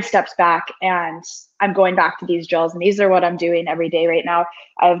 100 steps back and I'm going back to these drills. And these are what I'm doing every day right now.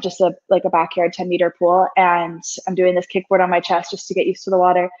 I have just a backyard 10-meter pool, and I'm doing this kickboard on my chest just to get used to the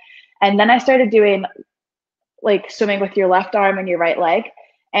water. And then I started doing like swimming with your left arm and your right leg.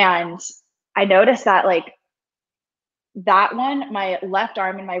 And I noticed that like that one, my left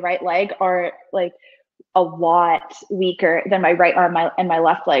arm and my right leg are like a lot weaker than my right arm and my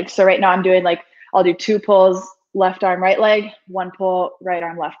left leg. So right now I'm doing like, I'll do 2 pulls, left arm, right leg, 1 pull, right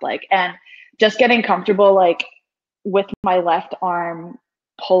arm, left leg. And just getting comfortable like with my left arm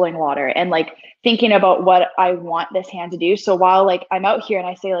pulling water and like thinking about what I want this hand to do. So while like I'm out here and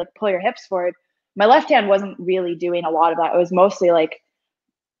I say like pull your hips forward, my left hand wasn't really doing a lot of that. It was mostly like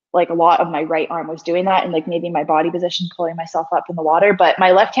a lot of my right arm was doing that and like maybe my body position pulling myself up in the water, but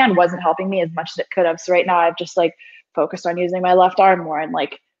my left hand wasn't helping me as much as it could have. So right now I've just like focused on using my left arm more, and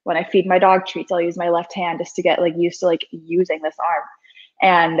like when I feed my dog treats, I'll use my left hand just to get like used to like using this arm.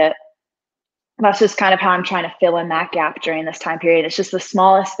 And that's just kind of how I'm trying to fill in that gap during this time period. It's just the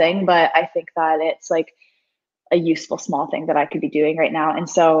smallest thing, but I think that it's like a useful small thing that I could be doing right now. And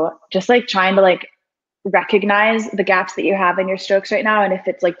so just like trying to like recognize the gaps that you have in your strokes right now. And if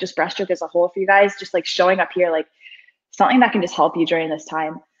it's like just breaststroke as a whole for you guys, just like showing up here, like something that can just help you during this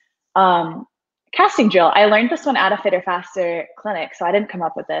time. Casting drill. I learned this one at a Fitter Faster clinic, so I didn't come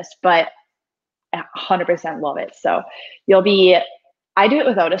up with this, but I 100% love it. So I do it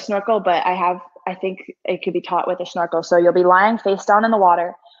without a snorkel, but I think it could be taught with a snorkel. So you'll be lying face down in the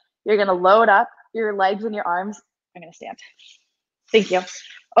water. You're going to load up your legs and your arms. I'm going to stand. Thank you.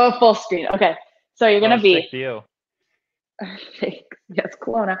 Oh, full screen. Okay. So you're going to be. Sick to you. Yes,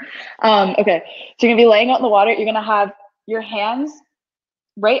 Kelowna. Okay. So you're going to be laying out in the water. You're going to have your hands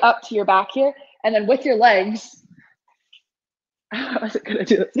right up to your back here. And then with your legs, I wasn't going to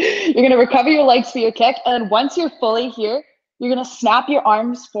do this. You're going to recover your legs for your kick. And then once you're fully here, you're going to snap your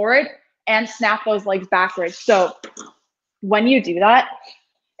arms forward and snap those legs backwards. So when you do that,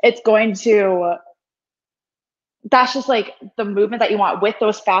 it's going to, that's just like the movement that you want with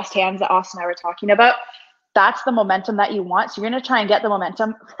those fast hands that Austin and I were talking about. That's the momentum that you want. So you're going to try and get the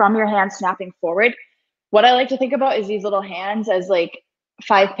momentum from your hands snapping forward. What I like to think about is these little hands as like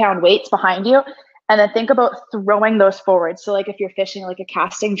 5-pound weights behind you. And then think about throwing those forward. So like if you're fishing like a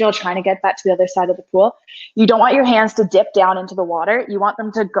casting drill, trying to get that to the other side of the pool, you don't want your hands to dip down into the water. You want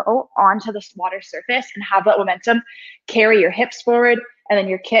them to go onto the water surface and have that momentum carry your hips forward, and then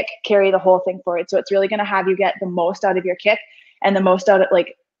your kick carry the whole thing forward. So it's really going to have you get the most out of your kick and the most out of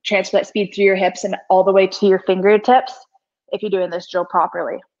like transfer that speed through your hips and all the way to your fingertips if you're doing this drill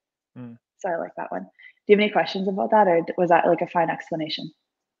properly. So I like that one. Do you have any questions about that, or was that like a fine explanation?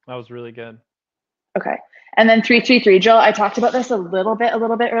 That was really good. Okay. And then 3-3-3 drill. I talked about this a little bit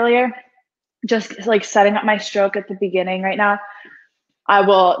earlier. Just like setting up my stroke at the beginning right now. I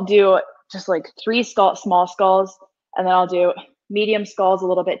will do just like 3 small skulls, and then I'll do medium skulls a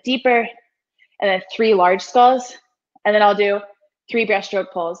little bit deeper, and then 3 large skulls, and then I'll do 3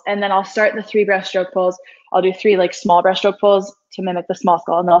 breaststroke pulls. And then I'll start the 3 breaststroke pulls. I'll do 3 like small breaststroke pulls to mimic the small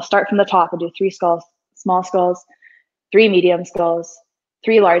skull. And then I'll start from the top and do 3 skulls, small skulls, 3 medium skulls,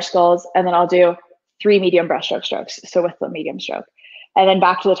 3 large skulls, and then I'll do 3 medium breaststroke strokes. So with the medium stroke. And then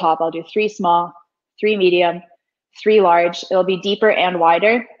back to the top, I'll do 3 small, 3 medium, 3 large. It'll be deeper and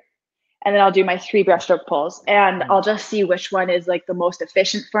wider. And then I'll do my 3 breaststroke pulls. And I'll just see which one is like the most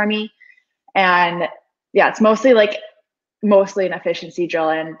efficient for me. And yeah, it's mostly an efficiency drill.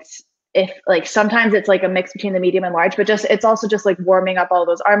 And if like sometimes it's like a mix between the medium and large, but it's also just like warming up all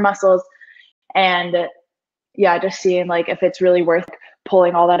those arm muscles. And yeah, just seeing like if it's really worth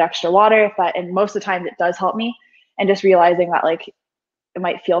pulling all that extra water, and most of the time it does help me. And just realizing that like it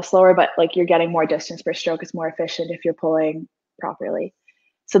might feel slower, but like you're getting more distance per stroke. It's more efficient if you're pulling properly.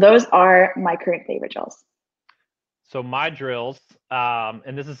 So those are my current favorite drills. So my drills,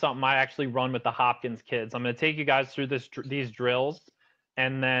 and this is something I actually run with the Hopkins kids. I'm going to take you guys through these drills,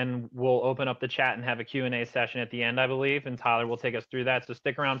 and then we'll open up the chat and have a Q&A session at the end, I believe, and Tyler will take us through that. So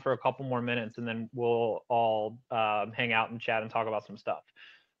stick around for a couple more minutes, and then we'll all hang out and chat and talk about some stuff.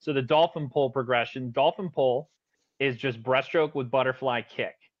 So the dolphin pull progression. Dolphin pull is just breaststroke with butterfly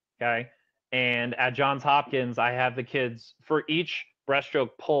kick, okay? And at Johns Hopkins, I have the kids, for each breaststroke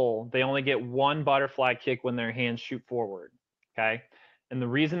pull, they only get 1 butterfly kick when their hands shoot forward, okay? And the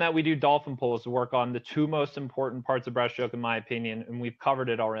reason that we do dolphin pull is to work on the 2 most important parts of breaststroke, in my opinion, and we've covered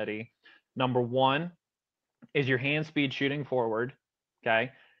it already. Number 1 is your hand speed shooting forward,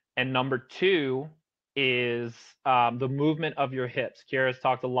 Okay. And number 2 is the movement of your hips. Kierra's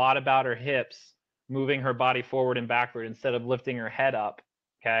talked a lot about her hips moving her body forward and backward instead of lifting her head up.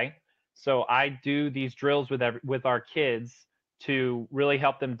 Okay. So I do these drills with our kids to really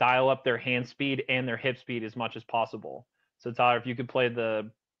help them dial up their hand speed and their hip speed as much as possible. So Tyler, if you could play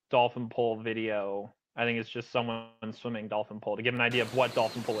the dolphin pole video, I think it's just someone swimming dolphin pole to give an idea of what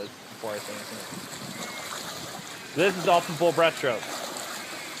dolphin pole is before I say anything. This is dolphin pole breaststroke.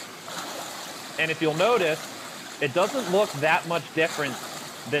 And if you'll notice, it doesn't look that much different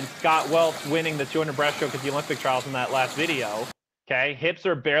than Scott Welch winning the 200 breaststroke at the Olympic trials in that last video. Okay, hips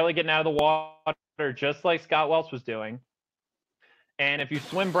are barely getting out of the water, just like Scott Welch was doing. And if you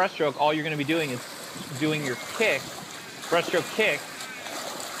swim breaststroke, all you're going to be doing is doing your kick, breaststroke kick,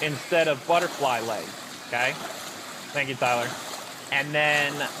 instead of butterfly legs. Okay, thank you, Tyler. And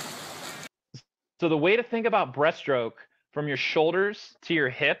then, so the way to think about breaststroke from your shoulders to your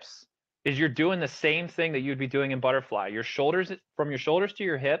hips is you're doing the same thing that you'd be doing in butterfly. Your shoulders, from your shoulders to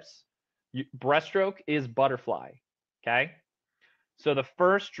your hips, breaststroke is butterfly. Okay. So the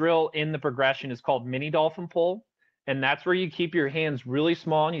first drill in the progression is called mini dolphin pull. And that's where you keep your hands really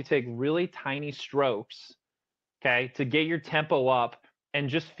small and you take really tiny strokes, okay, to get your tempo up and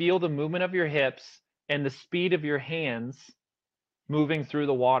just feel the movement of your hips and the speed of your hands moving through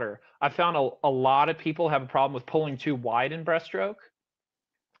the water. I found a lot of people have a problem with pulling too wide in breaststroke,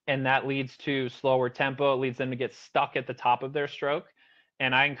 and that leads to slower tempo. It leads them to get stuck at the top of their stroke.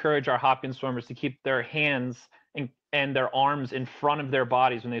 And I encourage our Hopkins swimmers to keep their hands and their arms in front of their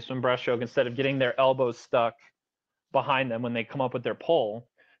bodies when they swim breaststroke instead of getting their elbows stuck behind them when they come up with their pull.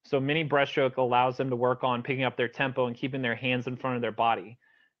 So mini breaststroke allows them to work on picking up their tempo and keeping their hands in front of their body.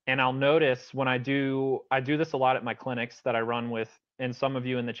 And I'll notice when I do this a lot at my clinics that I run with, and some of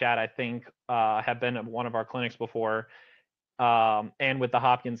you in the chat, I think, have been at one of our clinics before, and with the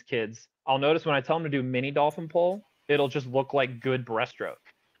Hopkins kids, I'll notice when I tell them to do mini dolphin pull, it'll just look like good breaststroke.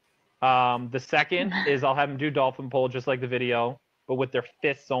 The second is I'll have them do dolphin pull just like the video, but with their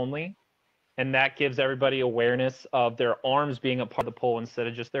fists only. And that gives everybody awareness of their arms being a part of the pull instead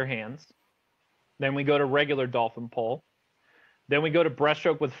of just their hands. Then we go to regular dolphin pull. Then we go to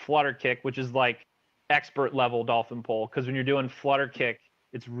breaststroke with flutter kick, which is like expert level dolphin pull. Because when you're doing flutter kick,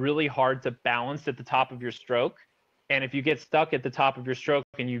 it's really hard to balance at the top of your stroke. And if you get stuck at the top of your stroke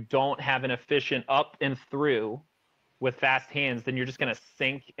and you don't have an efficient up and through with fast hands, then you're just going to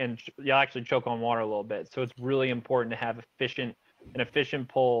sink and you'll actually choke on water a little bit. So it's really important to have an efficient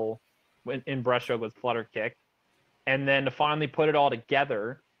pull in breaststroke with flutter kick. And then to finally put it all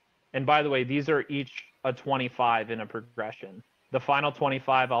together, and by the way, these are each a 25 in a progression. The final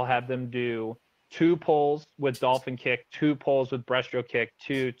 25, I'll have them do 2 pulls with dolphin kick, 2 pulls with breaststroke kick,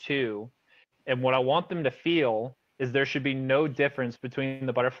 2, 2. And what I want them to feel is there should be no difference between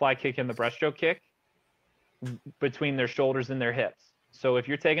the butterfly kick and the breaststroke kick between their shoulders and their hips. So if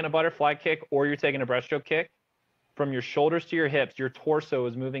you're taking a butterfly kick or you're taking a breaststroke kick, from your shoulders to your hips, your torso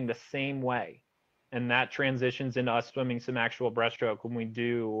is moving the same way. And that transitions into us swimming some actual breaststroke when we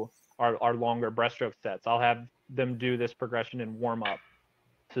do our longer breaststroke sets. I'll have them do this progression in warm up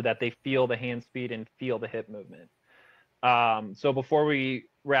so that they feel the hand speed and feel the hip movement. So before we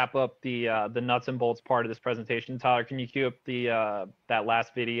wrap up the nuts and bolts part of this presentation, Tyler, can you cue up that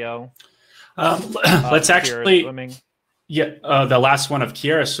last video? Let's actually swimming? Yeah, the last one of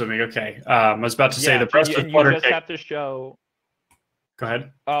Kierra swimming. Okay, I was about to say the breaststroke flutter kick. You just have to show. Go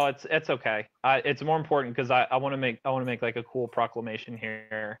ahead. Oh, it's okay. It's more important because I want to make like a cool proclamation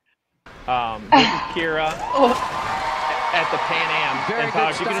here. This is Kierra at the Pan Am. And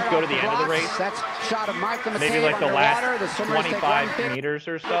Tyler, if you can just go to the end of the race, maybe like the last 25 meters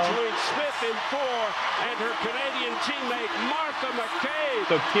or so.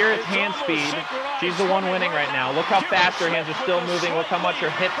 So Kierra's hand speed, she's the one winning right now. Look how fast her hands are still moving. Look how much her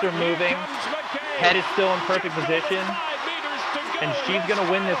hips are moving. Head is still in perfect position. And she's going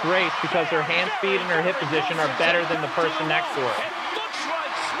to win this race because her hand speed and her hip position are better than the person next to her.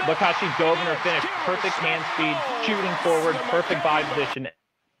 Look how she dove in her finish. Perfect hand speed, shooting forward, perfect body position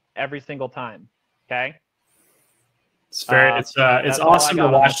every single time. Okay? It's awesome to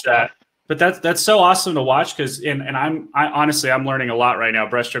watch that. But that's so awesome to watch because honestly I'm learning a lot right now.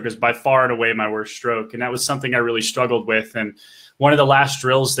 Breaststroke is by far and away my worst stroke, and that was something I really struggled with. And one of the last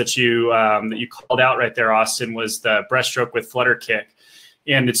drills that you called out right there, Austin, was the breaststroke with flutter kick.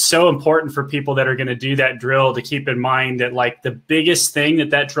 And it's so important for people that are going to do that drill to keep in mind that like the biggest thing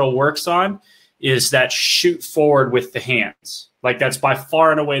that drill works on is that shoot forward with the hands. Like that's by far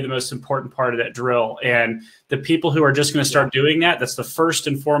and away the most important part of that drill. And the people who are just going to start doing that, that's the first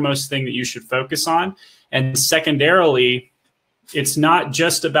and foremost thing that you should focus on. And secondarily, it's not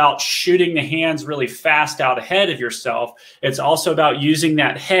just about shooting the hands really fast out ahead of yourself. It's also about using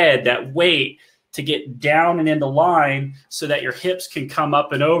that head, that weight, to get down and in the line so that your hips can come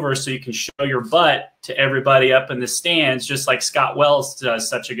up and over so you can show your butt to everybody up in the stands, just like Scott Wells does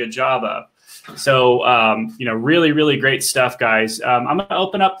such a good job of. So, really, really great stuff, guys. I'm going to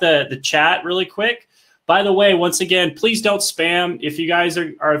open up the chat really quick. By the way, once again, please don't spam. If you guys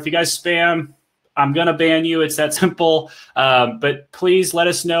spam, I'm going to ban you. It's that simple. But please let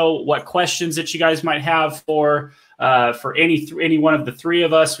us know what questions that you guys might have for any one of the three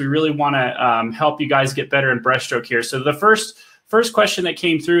of us. We really want to help you guys get better in breaststroke here. So the first question that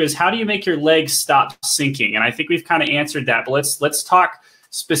came through is, how do you make your legs stop sinking? And I think we've kind of answered that, but let's talk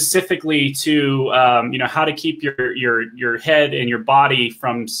specifically to how to keep your head and your body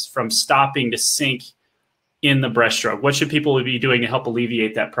from stopping to sink in the breaststroke. What should people be doing to help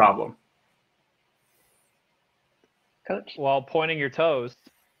alleviate that problem? Coach? Well, pointing your toes,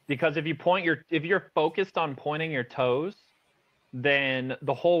 because if you're focused on pointing your toes, then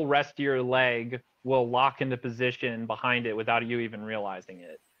the whole rest of your leg will lock into position behind it without you even realizing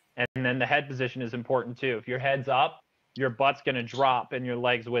it. And then the head position is important too. If your head's up, your butt's going to drop and your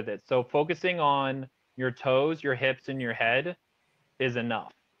legs with it. So focusing on your toes, your hips, and your head is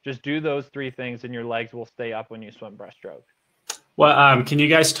enough. Just do those three things and your legs will stay up when you swim breaststroke. Well, can you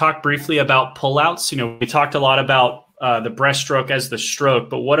guys talk briefly about pullouts? We talked a lot about the breaststroke as the stroke,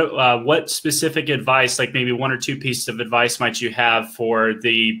 but what specific advice, like maybe one or two pieces of advice, might you have for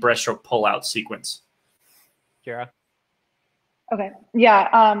the breaststroke pullout sequence? Kierra? Okay.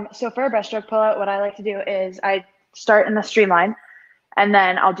 Yeah. So for a breaststroke pullout, what I like to do is I start in the streamline, and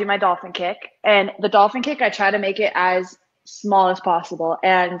then I'll do my dolphin kick. And the dolphin kick, I try to make it as small as possible,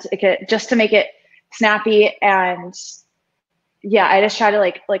 and just to make it snappy. And yeah, I just try to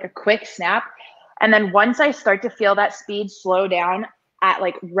like a quick snap. And then once I start to feel that speed slow down at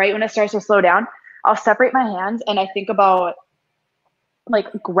right when it starts to slow down, I'll separate my hands and I think about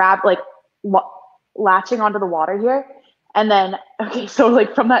latching onto the water here. And then, okay, so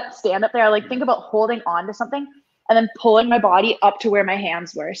from that stand up there, I think about holding on to something and then pulling my body up to where my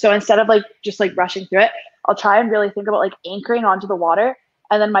hands were. So instead of just rushing through it, I'll try and really think about anchoring onto the water,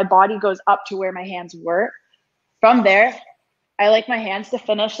 and then my body goes up to where my hands were. From there, I like my hands to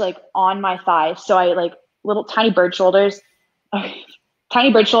finish on my thighs. So I little tiny bird shoulders, hands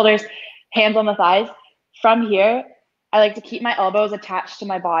on the thighs. From here, I like to keep my elbows attached to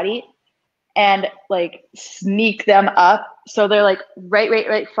my body and sneak them up. So they're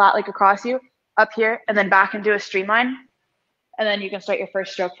right flat, across you, up here, and then back into a streamline. And then you can start your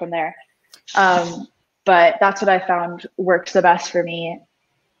first stroke from there. But that's what I found works the best for me.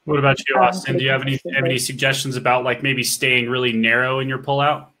 What about you, Austin? Do you have any suggestions about maybe staying really narrow in your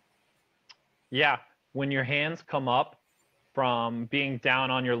pullout? Yeah. When your hands come up from being down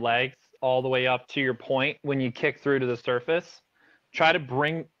on your legs all the way up to your point, when you kick through to the surface, try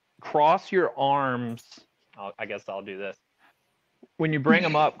to cross your arms. I guess I'll do this. When you bring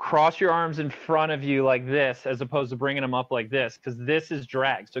them up, cross your arms in front of you like this, as opposed to bringing them up like this, because this is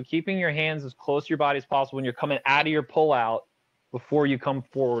drag. So keeping your hands as close to your body as possible when you're coming out of your pullout before you come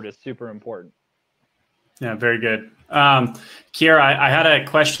forward is super important. Yeah, very good. Kierra, I had a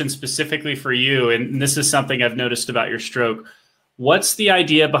question specifically for you, and this is something I've noticed about your stroke. What's the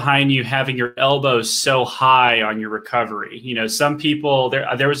idea behind you having your elbows so high on your recovery? Some people,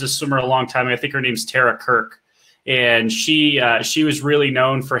 there was a swimmer a long time ago, I think her name's Tara Kirk, and she was really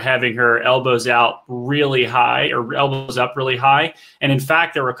known for having her elbows out really high, or elbows up really high. And in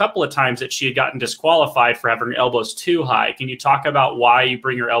fact, there were a couple of times that she had gotten disqualified for having her elbows too high. Can you talk about why you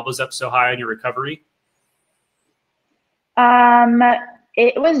bring your elbows up so high on your recovery?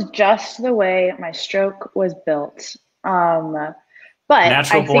 It was just the way my stroke was built. But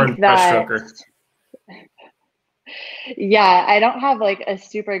natural born breaststroker. Yeah, I don't have a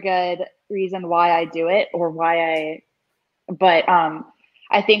super good reason why I do it or but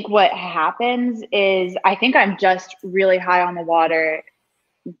I think what happens is I think I'm just really high on the water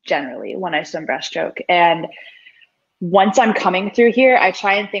generally when I swim breaststroke. And once I'm coming through here, I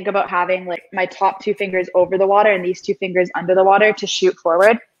try and think about having my top two fingers over the water and these two fingers under the water to shoot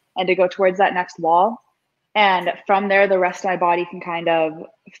forward and to go towards that next wall. And from there, the rest of my body can kind of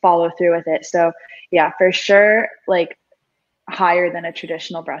follow through with it. So yeah, for sure, higher than a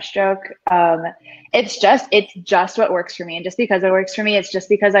traditional breaststroke. It's just what works for me. And just because it works for me, it's just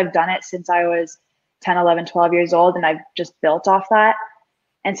because I've done it since I was 10, 11, 12 years old, and I've just built off that.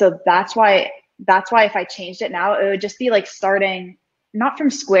 And so that's why if I changed it now, it would just be starting not from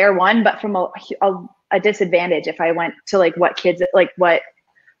square one, but from a disadvantage if I went to what kids, what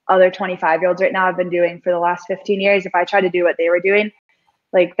other 25-year-olds right now have been doing for the last 15 years, if I try to do what they were doing,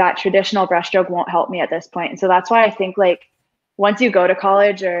 like that traditional breaststroke won't help me at this point. And so that's why I think like once you go to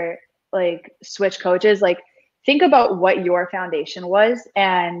college or like switch coaches, like think about what your foundation was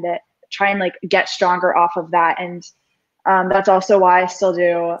and try and like get stronger off of that. And that's also why I still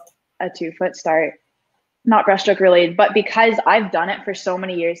do a 2-foot start, not breaststroke related, but because I've done it for so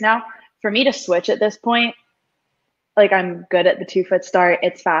many years now, for me to switch at this point, like I'm good at the 2-foot start.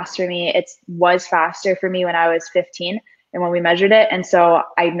 It's fast for me. It was faster for me when I was 15 and when we measured it. And so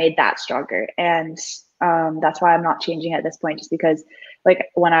I made that stronger. And that's why I'm not changing at this point, just because like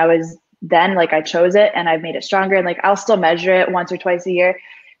when I was then, like I chose it and I've made it stronger, and like I'll still measure it once or twice a year,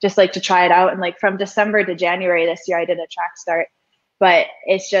 just like to try it out. And like from December to January this year, I did a track start, but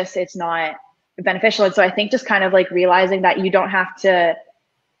it's not beneficial. And so I think just kind of like realizing that you don't have to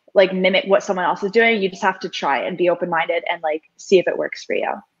like mimic what someone else is doing. You just have to try and be open-minded and like see if it works for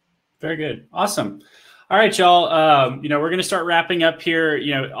you. Very good. Awesome. All right, y'all. We're going to start wrapping up here.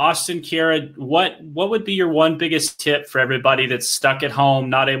 Austin, Kierra, what would be your one biggest tip for everybody that's stuck at home,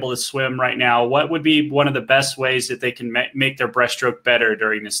 not able to swim right now? What would be one of the best ways that they can make their breaststroke better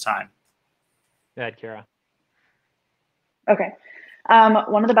during this time? Go ahead, Kierra. Okay.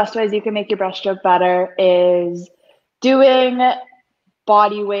 One of the best ways you can make your breaststroke better is doing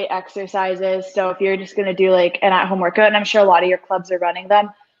body weight exercises. So if you're just going to do like an at-home workout, and I'm sure a lot of your clubs are running them,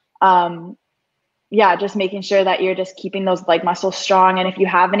 just making sure that you're just keeping those leg muscles strong. And if you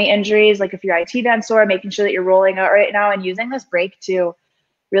have any injuries, like if your IT band sore, making sure that you're rolling out right now and using this break to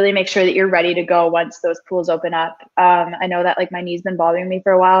really make sure that you're ready to go once those pools open up. I know that like my knee's been bothering me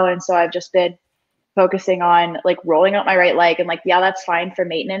for a while. And so I've just been focusing on like rolling out my right leg, and like, yeah, that's fine for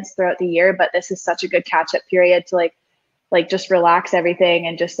maintenance throughout the year, but this is such a good catch up period to like just relax everything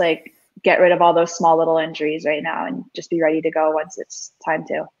and just like get rid of all those small little injuries right now and just be ready to go once it's time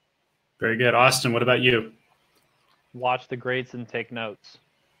to. Very good. Austin, what about you? Watch the greats and take notes.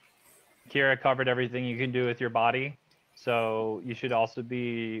 Kierra covered everything you can do with your body, so you should also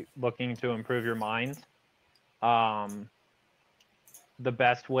be looking to improve your mind. The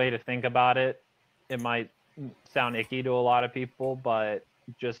best way to think about it, it might sound icky to a lot of people, but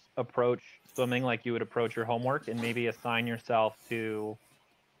just approach swimming like you would approach your homework, and maybe assign yourself to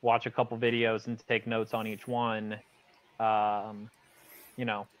watch a couple videos and take notes on each one.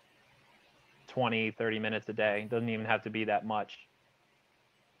 20, 30 minutes a day. It doesn't even have to be that much.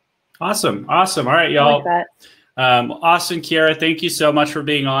 Awesome. All right, y'all. I like that. Austin, Kierra, thank you so much for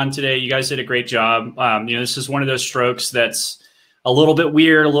being on today. You guys did a great job. This is one of those strokes that's a little bit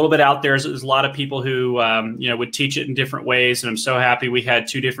weird, a little bit out there. There's a lot of people who, would teach it in different ways. And I'm so happy we had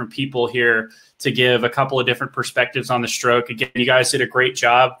 2 different people here to give a couple of different perspectives on the stroke. Again, you guys did a great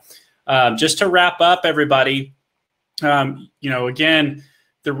job. Just to wrap up, everybody, again,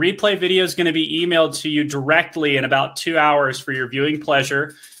 the replay video is going to be emailed to you directly in about 2 hours for your viewing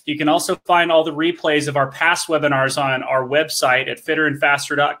pleasure. You can also find all the replays of our past webinars on our website at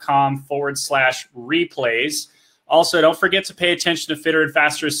fitterandfaster.com/replays. Also, don't forget to pay attention to Fitter and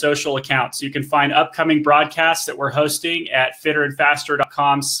Faster's social accounts. You can find upcoming broadcasts that we're hosting at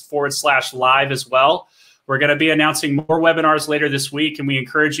fitterandfaster.com/live as well. We're going to be announcing more webinars later this week, and we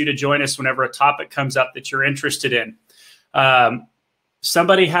encourage you to join us whenever a topic comes up that you're interested in.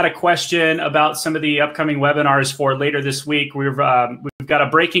 Somebody had a question about some of the upcoming webinars for later this week. We've got a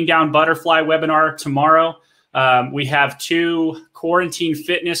Breaking Down Butterfly webinar tomorrow. We have 2 quarantine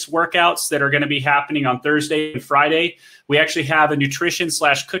fitness workouts that are going to be happening on Thursday and Friday. We actually have a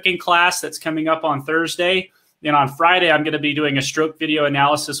nutrition/cooking class that's coming up on Thursday. And on Friday, I'm going to be doing a stroke video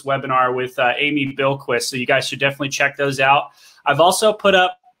analysis webinar with Amy Bilquist. So you guys should definitely check those out. I've also put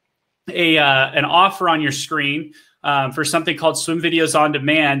up an offer on your screen for something called Swim Videos on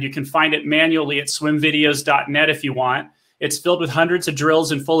Demand. You can find it manually at swimvideos.net if you want. It's filled with hundreds of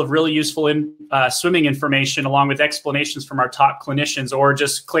drills and full of really useful swimming information, along with explanations from our top clinicians, or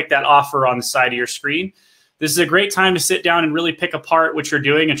just click that offer on the side of your screen. This is a great time to sit down and really pick apart what you're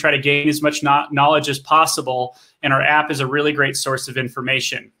doing and try to gain as much knowledge as possible. And our app is a really great source of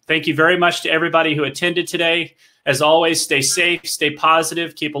information. Thank you very much to everybody who attended today. As always, stay safe, stay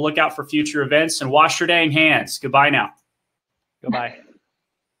positive, keep a lookout for future events, and wash your dang hands. Goodbye now. Goodbye.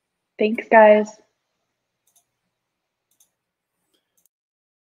 Thanks, guys.